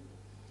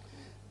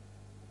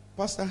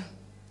 Pastor,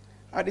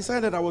 I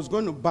decided I was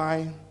going to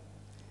buy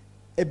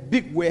a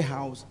big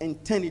warehouse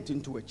and turn it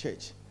into a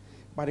church.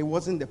 But it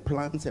wasn't the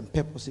plans and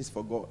purposes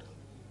for God.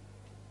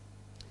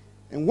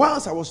 And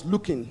whilst I was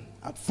looking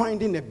at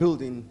finding a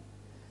building,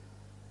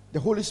 the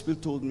Holy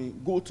Spirit told me,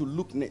 go to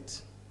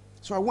LookNet.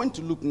 So I went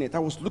to LookNet. I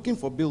was looking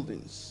for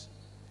buildings.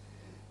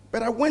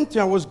 But I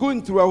was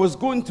going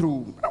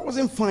through, but I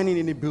wasn't finding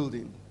any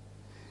building.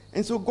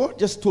 And so God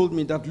just told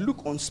me that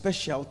look on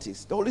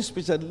specialties. The Holy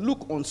Spirit said,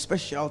 look on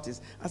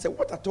specialties. I said,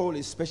 what at all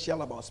is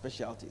special about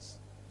specialties?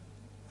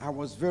 I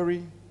was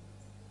very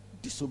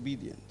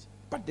disobedient.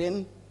 But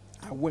then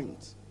I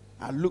went.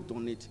 I looked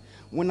on it.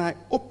 When I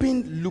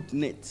opened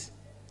LookNet,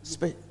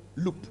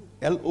 Loop,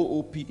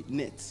 L-O-O-P,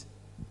 net.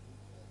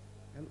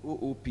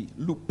 L-O-O-P,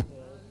 Loop.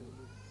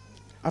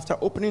 After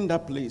opening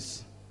that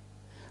place,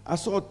 I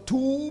saw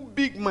two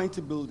big mighty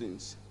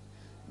buildings.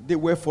 They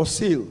were for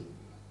sale,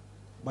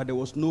 but there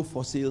was no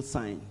for sale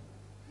sign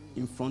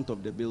in front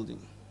of the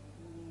building.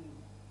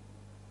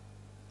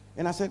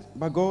 And I said,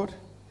 but God,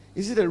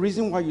 is it the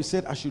reason why you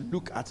said I should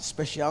look at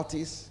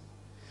specialties?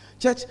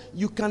 Church,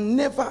 you can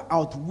never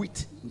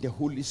outwit the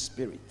Holy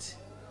Spirit.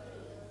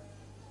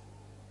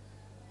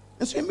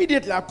 And so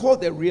immediately I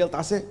called the realtor.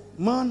 I said,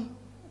 man,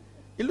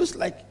 it looks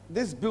like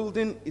this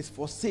building is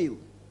for sale,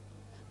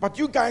 but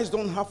you guys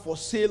don't have for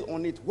sale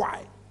on it.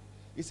 Why?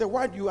 He said,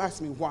 why do you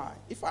ask me why?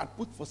 If I had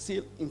put for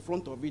sale in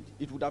front of it,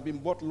 it would have been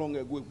bought long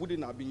ago. It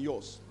wouldn't have been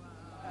yours.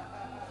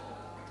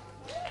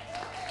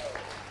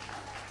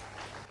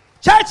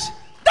 Church,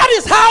 that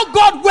is how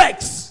God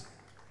works.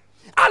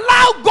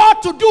 Allow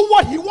God to do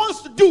what he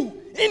wants to do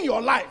in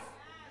your life.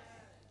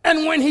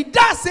 And when he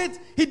does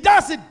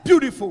it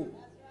beautiful.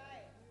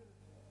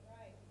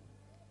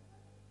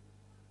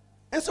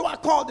 And so I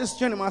called this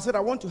gentleman. I said,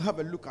 I want to have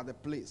a look at the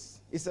place.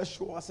 He said,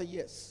 sure. I said,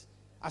 yes.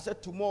 I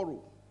said,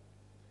 tomorrow.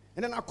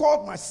 And then I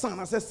called my son.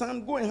 I said,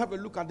 son, go and have a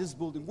look at this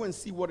building. Go and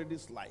see what it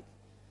is like.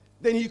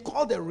 Then he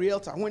called the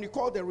realtor. When he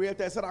called the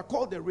realtor, I said, I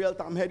called the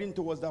realtor. I'm heading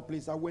towards that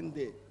place. I went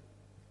there.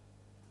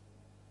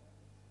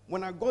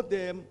 When I got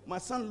there, my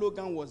son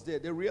Logan was there.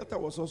 The realtor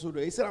was also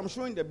there. He said, I'm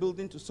showing the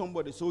building to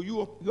somebody, so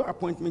your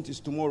appointment is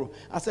tomorrow.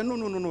 I said,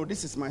 no,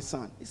 this is my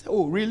son. He said,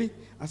 oh, really?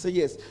 I said,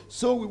 yes.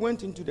 So we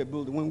went into the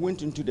building. When we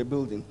went into the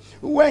building,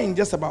 we were in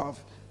just about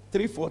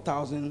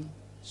 4,000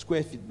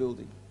 square feet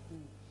building.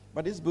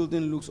 But this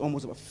building looks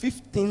almost about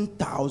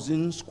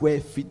 15,000 square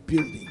feet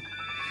building.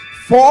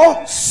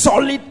 4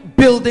 solid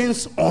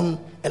buildings on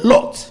a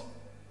lot.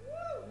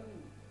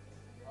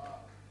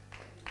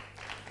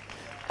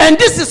 And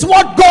this is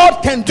what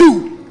God can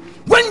do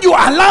when you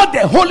allow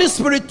the Holy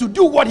Spirit to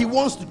do what he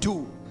wants to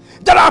do.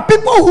 There are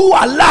people who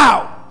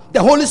allow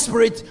the Holy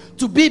Spirit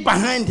to be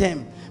behind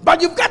him, but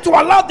you've got to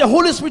allow the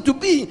Holy Spirit to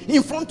be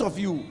in front of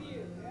you.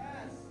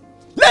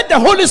 Let the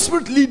Holy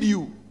Spirit lead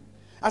you.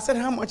 I said,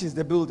 how much is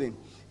the building?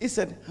 He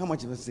said, how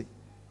much was it?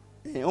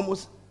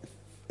 Almost,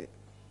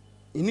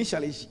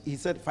 initially he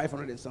said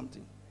 500 and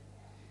something.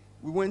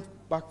 We went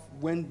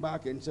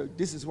back and said,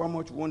 this is how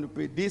much we want to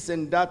pay, this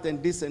and that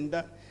and this and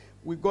that.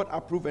 We got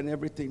approved and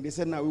everything. They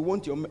said, now we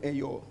want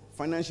your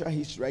financial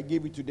history. I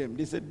gave it to them.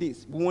 They said,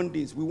 this, we want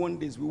this, we want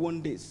this, we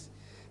want this.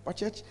 But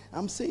church,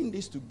 I'm saying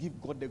this to give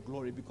God the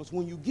glory, because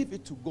when you give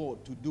it to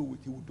God to do it,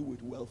 he will do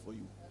it well for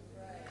you.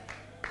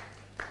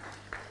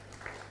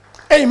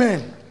 Right.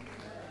 Amen.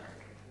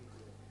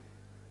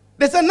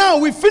 They said, now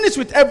we finished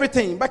with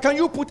everything, but can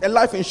you put a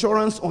life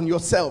insurance on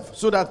yourself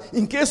so that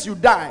in case you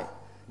die,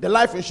 the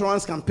life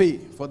insurance can pay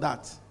for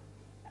that?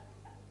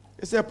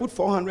 They said, I put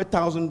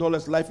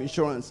 $400,000 life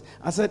insurance.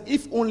 I said,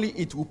 if only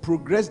it will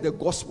progress the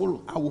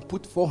gospel, I will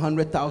put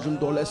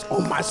 $400,000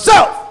 on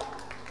myself.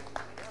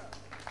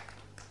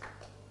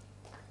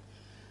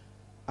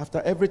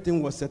 After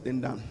everything was said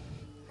and done,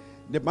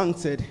 the bank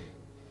said,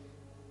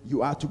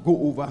 you are to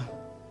go over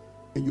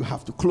and you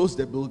have to close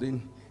the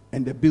building,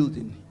 and the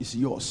building is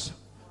yours.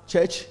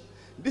 Church,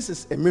 this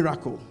is a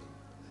miracle.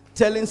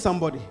 Telling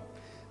somebody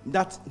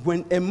that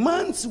when a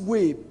man's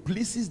way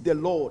pleases the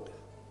Lord,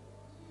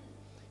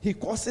 he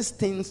causes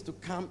things to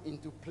come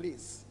into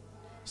place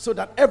so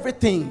that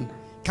everything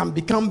can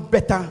become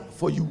better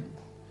for you.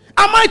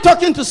 Am I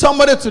talking to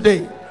somebody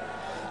today?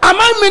 Am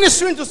I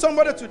ministering to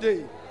somebody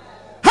today?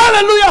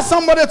 Hallelujah,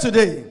 somebody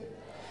today.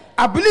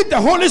 I believe the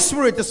Holy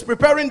Spirit is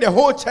preparing the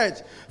whole church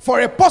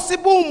for a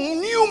possible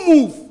new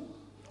move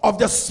of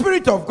the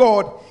Spirit of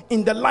God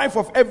in the life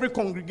of every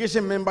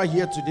congregation member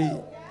here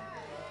today.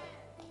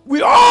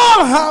 We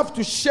all have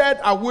to shed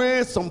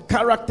away some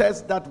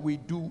characters that we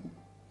do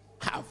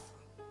have.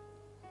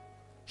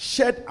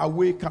 Shed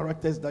away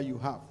characters that you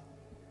have.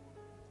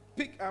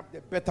 Pick up the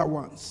better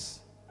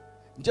ones.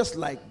 Just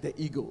like the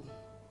eagle.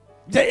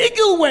 The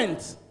eagle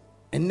went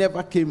and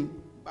never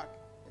came back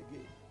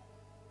again.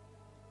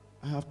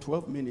 I have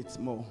 12 minutes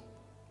more.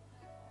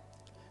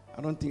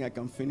 I don't think I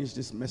can finish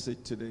this message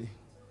today.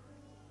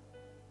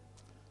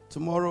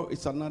 Tomorrow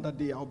is another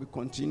day. I'll be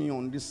continuing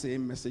on this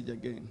same message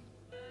again.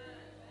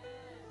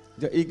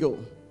 The eagle.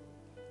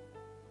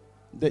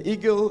 The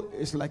eagle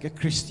is like a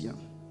Christian.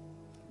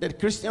 The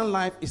Christian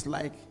life is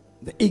like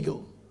the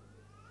eagle.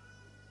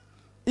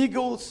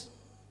 Eagles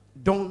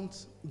don't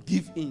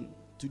give in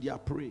to their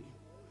prey.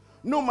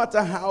 No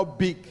matter how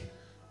big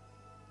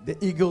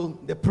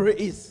the prey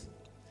is,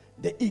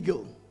 the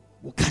eagle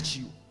will catch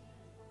you.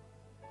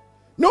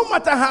 No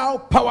matter how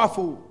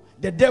powerful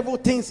the devil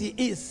thinks he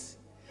is,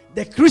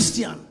 the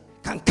Christian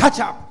can catch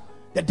up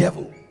the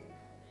devil.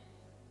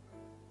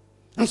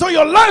 And so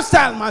your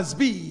lifestyle must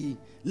be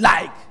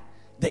like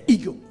the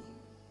eagle.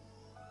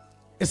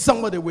 Is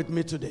somebody with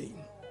me today?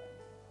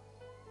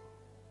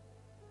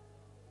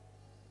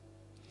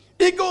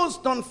 Eagles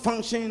don't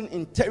function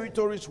in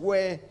territories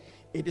where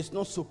it is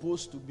not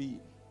supposed to be.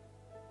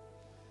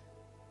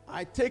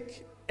 I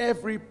take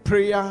every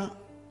prayer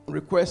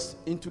request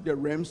into the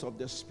realms of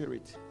the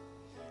Spirit,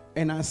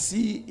 and I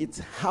see it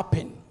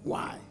happen.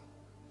 Why?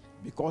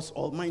 Because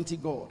Almighty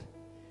God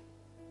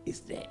is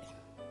there.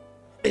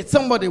 Is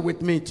somebody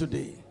with me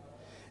today?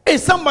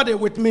 Is somebody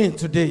with me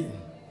today?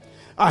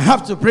 I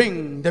have to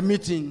bring the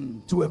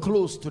meeting to a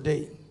close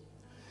today.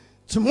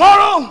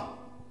 Tomorrow,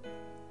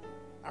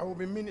 I will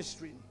be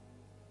ministering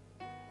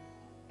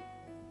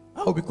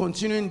I will be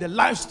continuing the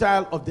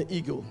lifestyle of the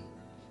eagle.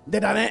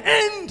 That at the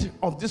end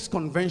of this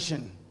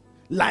convention,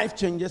 Life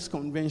Changes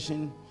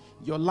Convention,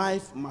 your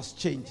life must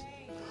change.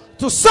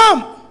 To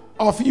some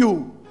of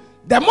you,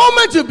 the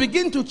moment you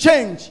begin to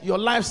change your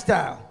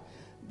lifestyle,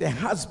 the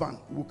husband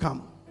will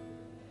come.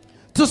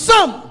 To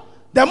some,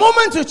 the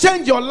moment you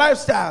change your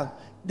lifestyle,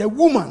 the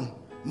woman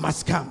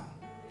must come.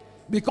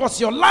 Because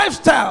your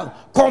lifestyle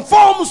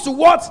conforms to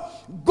what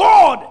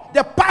God,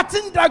 the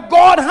pattern that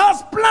God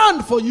has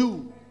planned for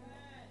you.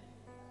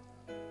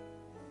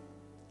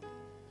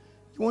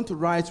 You want to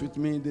rise with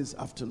me this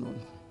afternoon?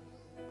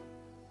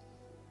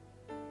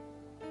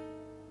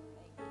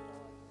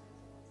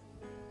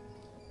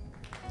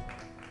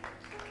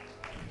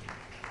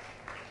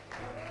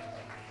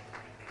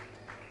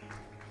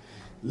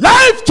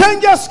 Life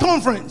Changers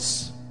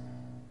Conference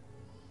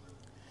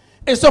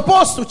is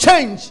supposed to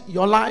change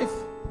your life,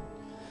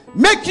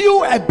 make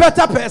you a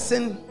better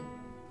person,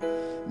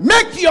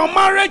 make your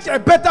marriage a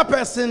better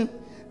person,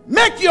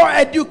 make your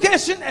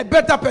education a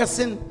better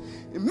person,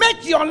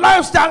 make your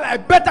lifestyle a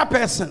better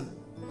person.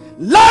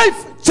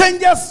 Life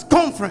Changers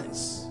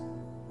Conference.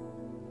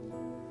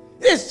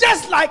 It's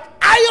just like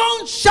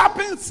iron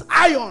sharpens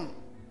iron.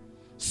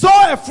 So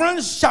a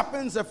friend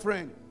sharpens a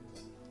friend.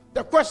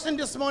 The question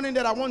this morning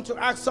that I want to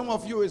ask some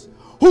of you is,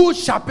 who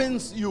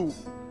sharpens you?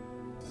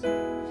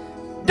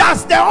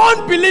 Does the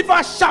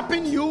unbeliever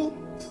sharpen you?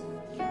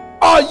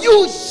 Or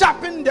you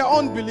sharpen the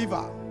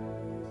unbeliever?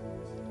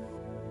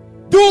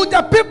 Do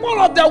the people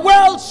of the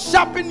world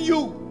sharpen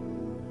you?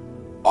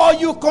 Or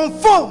you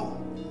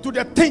conform to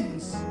the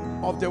things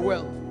of the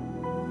world?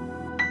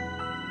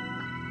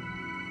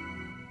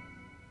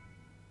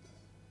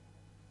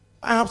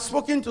 I have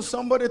spoken to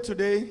somebody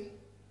today.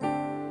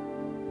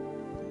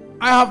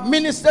 I have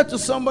ministered to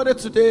somebody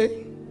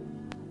today.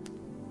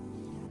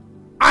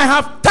 I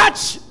have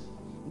touched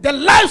the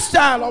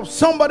lifestyle of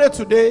somebody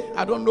today.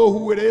 I don't know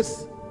who it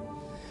is.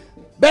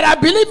 But I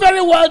believe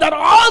very well that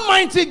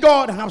Almighty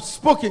God has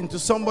spoken to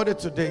somebody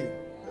today.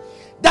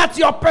 That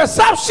your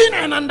perception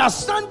and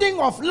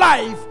understanding of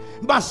life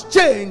must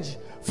change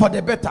for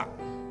the better.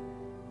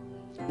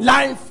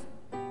 Life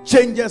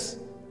Changes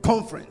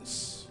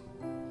Conference.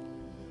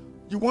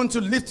 You want to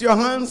lift your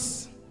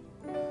hands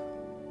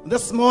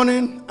this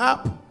morning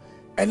up,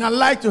 and I'd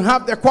like to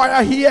have the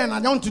choir here, and I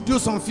want to do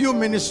some few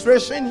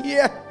ministration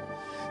here,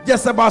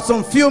 just about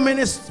some few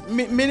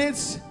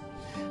minutes.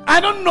 I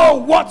don't know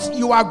what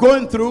you are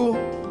going through.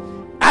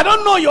 I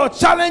don't know your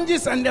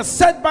challenges and the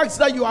setbacks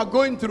that you are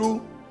going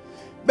through,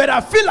 but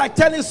I feel like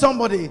telling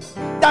somebody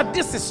that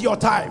this is your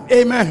time.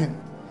 Amen.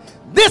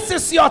 This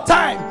is your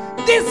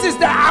time. This is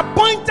the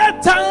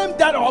appointed time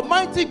that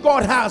Almighty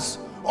God has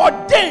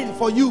ordained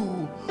for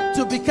you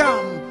to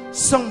become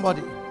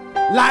somebody.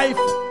 Life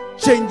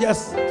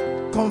Changes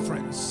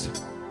Conference.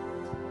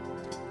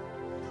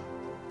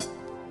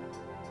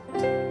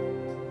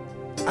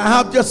 I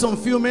have just some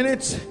few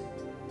minutes.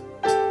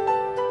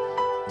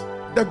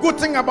 The good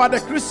thing about the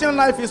Christian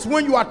life is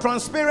when you are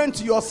transparent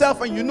to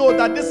yourself and you know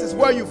that this is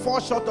where you fall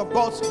short of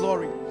God's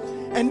glory,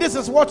 and this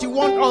is what you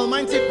want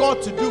Almighty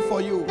God to do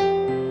for you.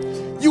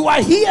 You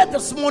are here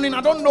this morning. I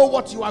don't know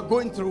what you are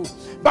going through,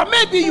 but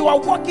maybe you are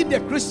walking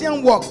the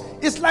Christian walk.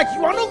 It's like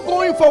you are not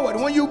going forward.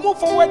 When you move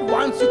forward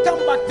once, you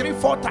come back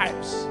 3-4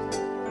 times,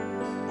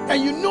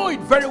 and you know it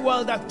very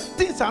well that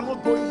things are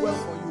not going well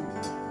for you.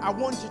 I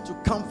want you to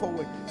come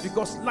forward,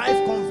 because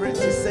Life Conference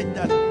is said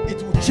that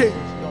it will change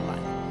your life.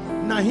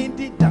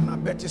 Nahindi dana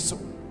betiso.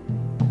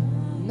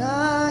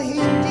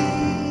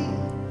 Nahindi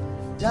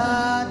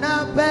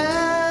dana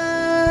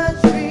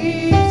betiso.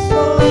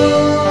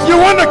 You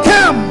want to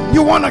come.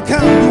 You want to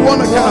come. You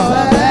want to come.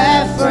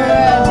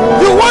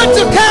 You want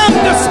to come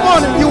this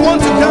morning. You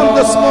want to come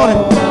this morning.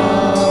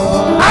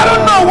 I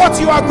don't know what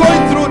you are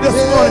going through this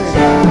morning,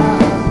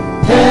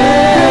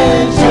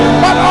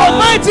 but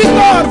Almighty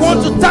God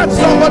wants to touch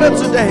somebody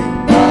today.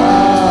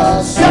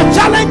 The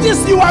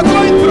challenges you are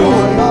going through,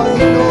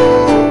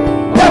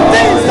 the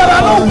things that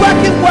are not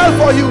working well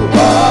for you,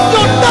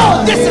 you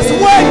know this is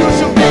where you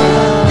should be.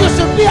 You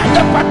should be at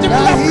a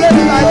particular place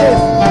like this,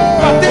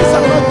 but things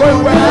are not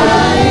going well for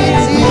you.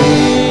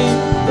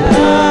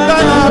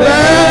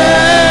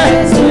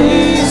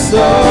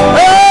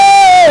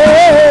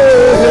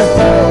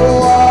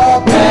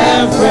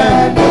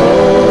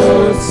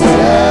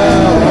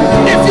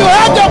 If you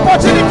had the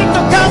opportunity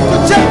to come to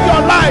change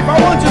your life, I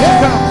want you to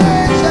come.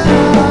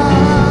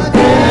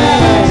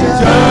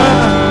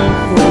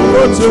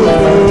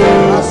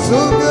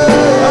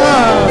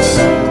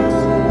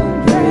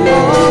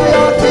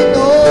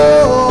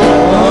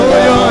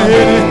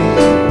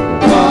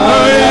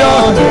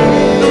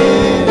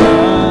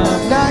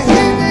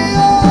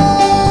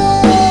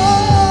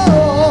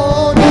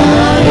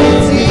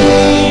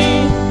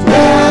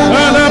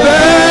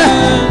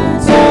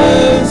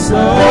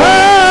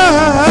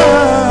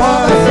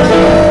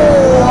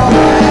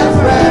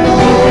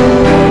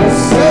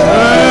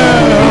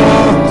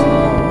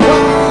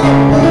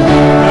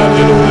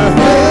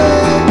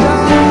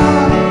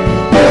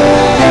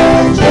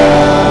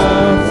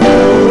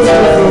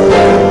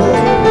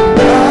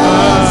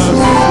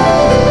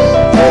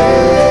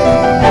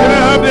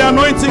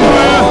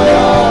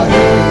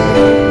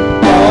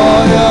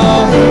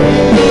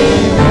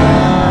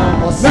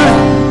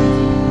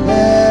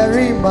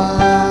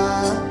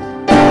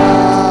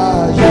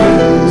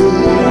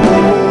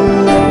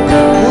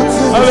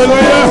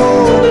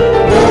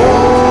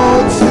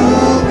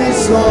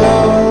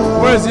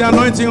 Praise the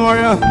anointing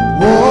warrior.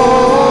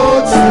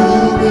 Oh,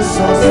 to be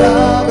so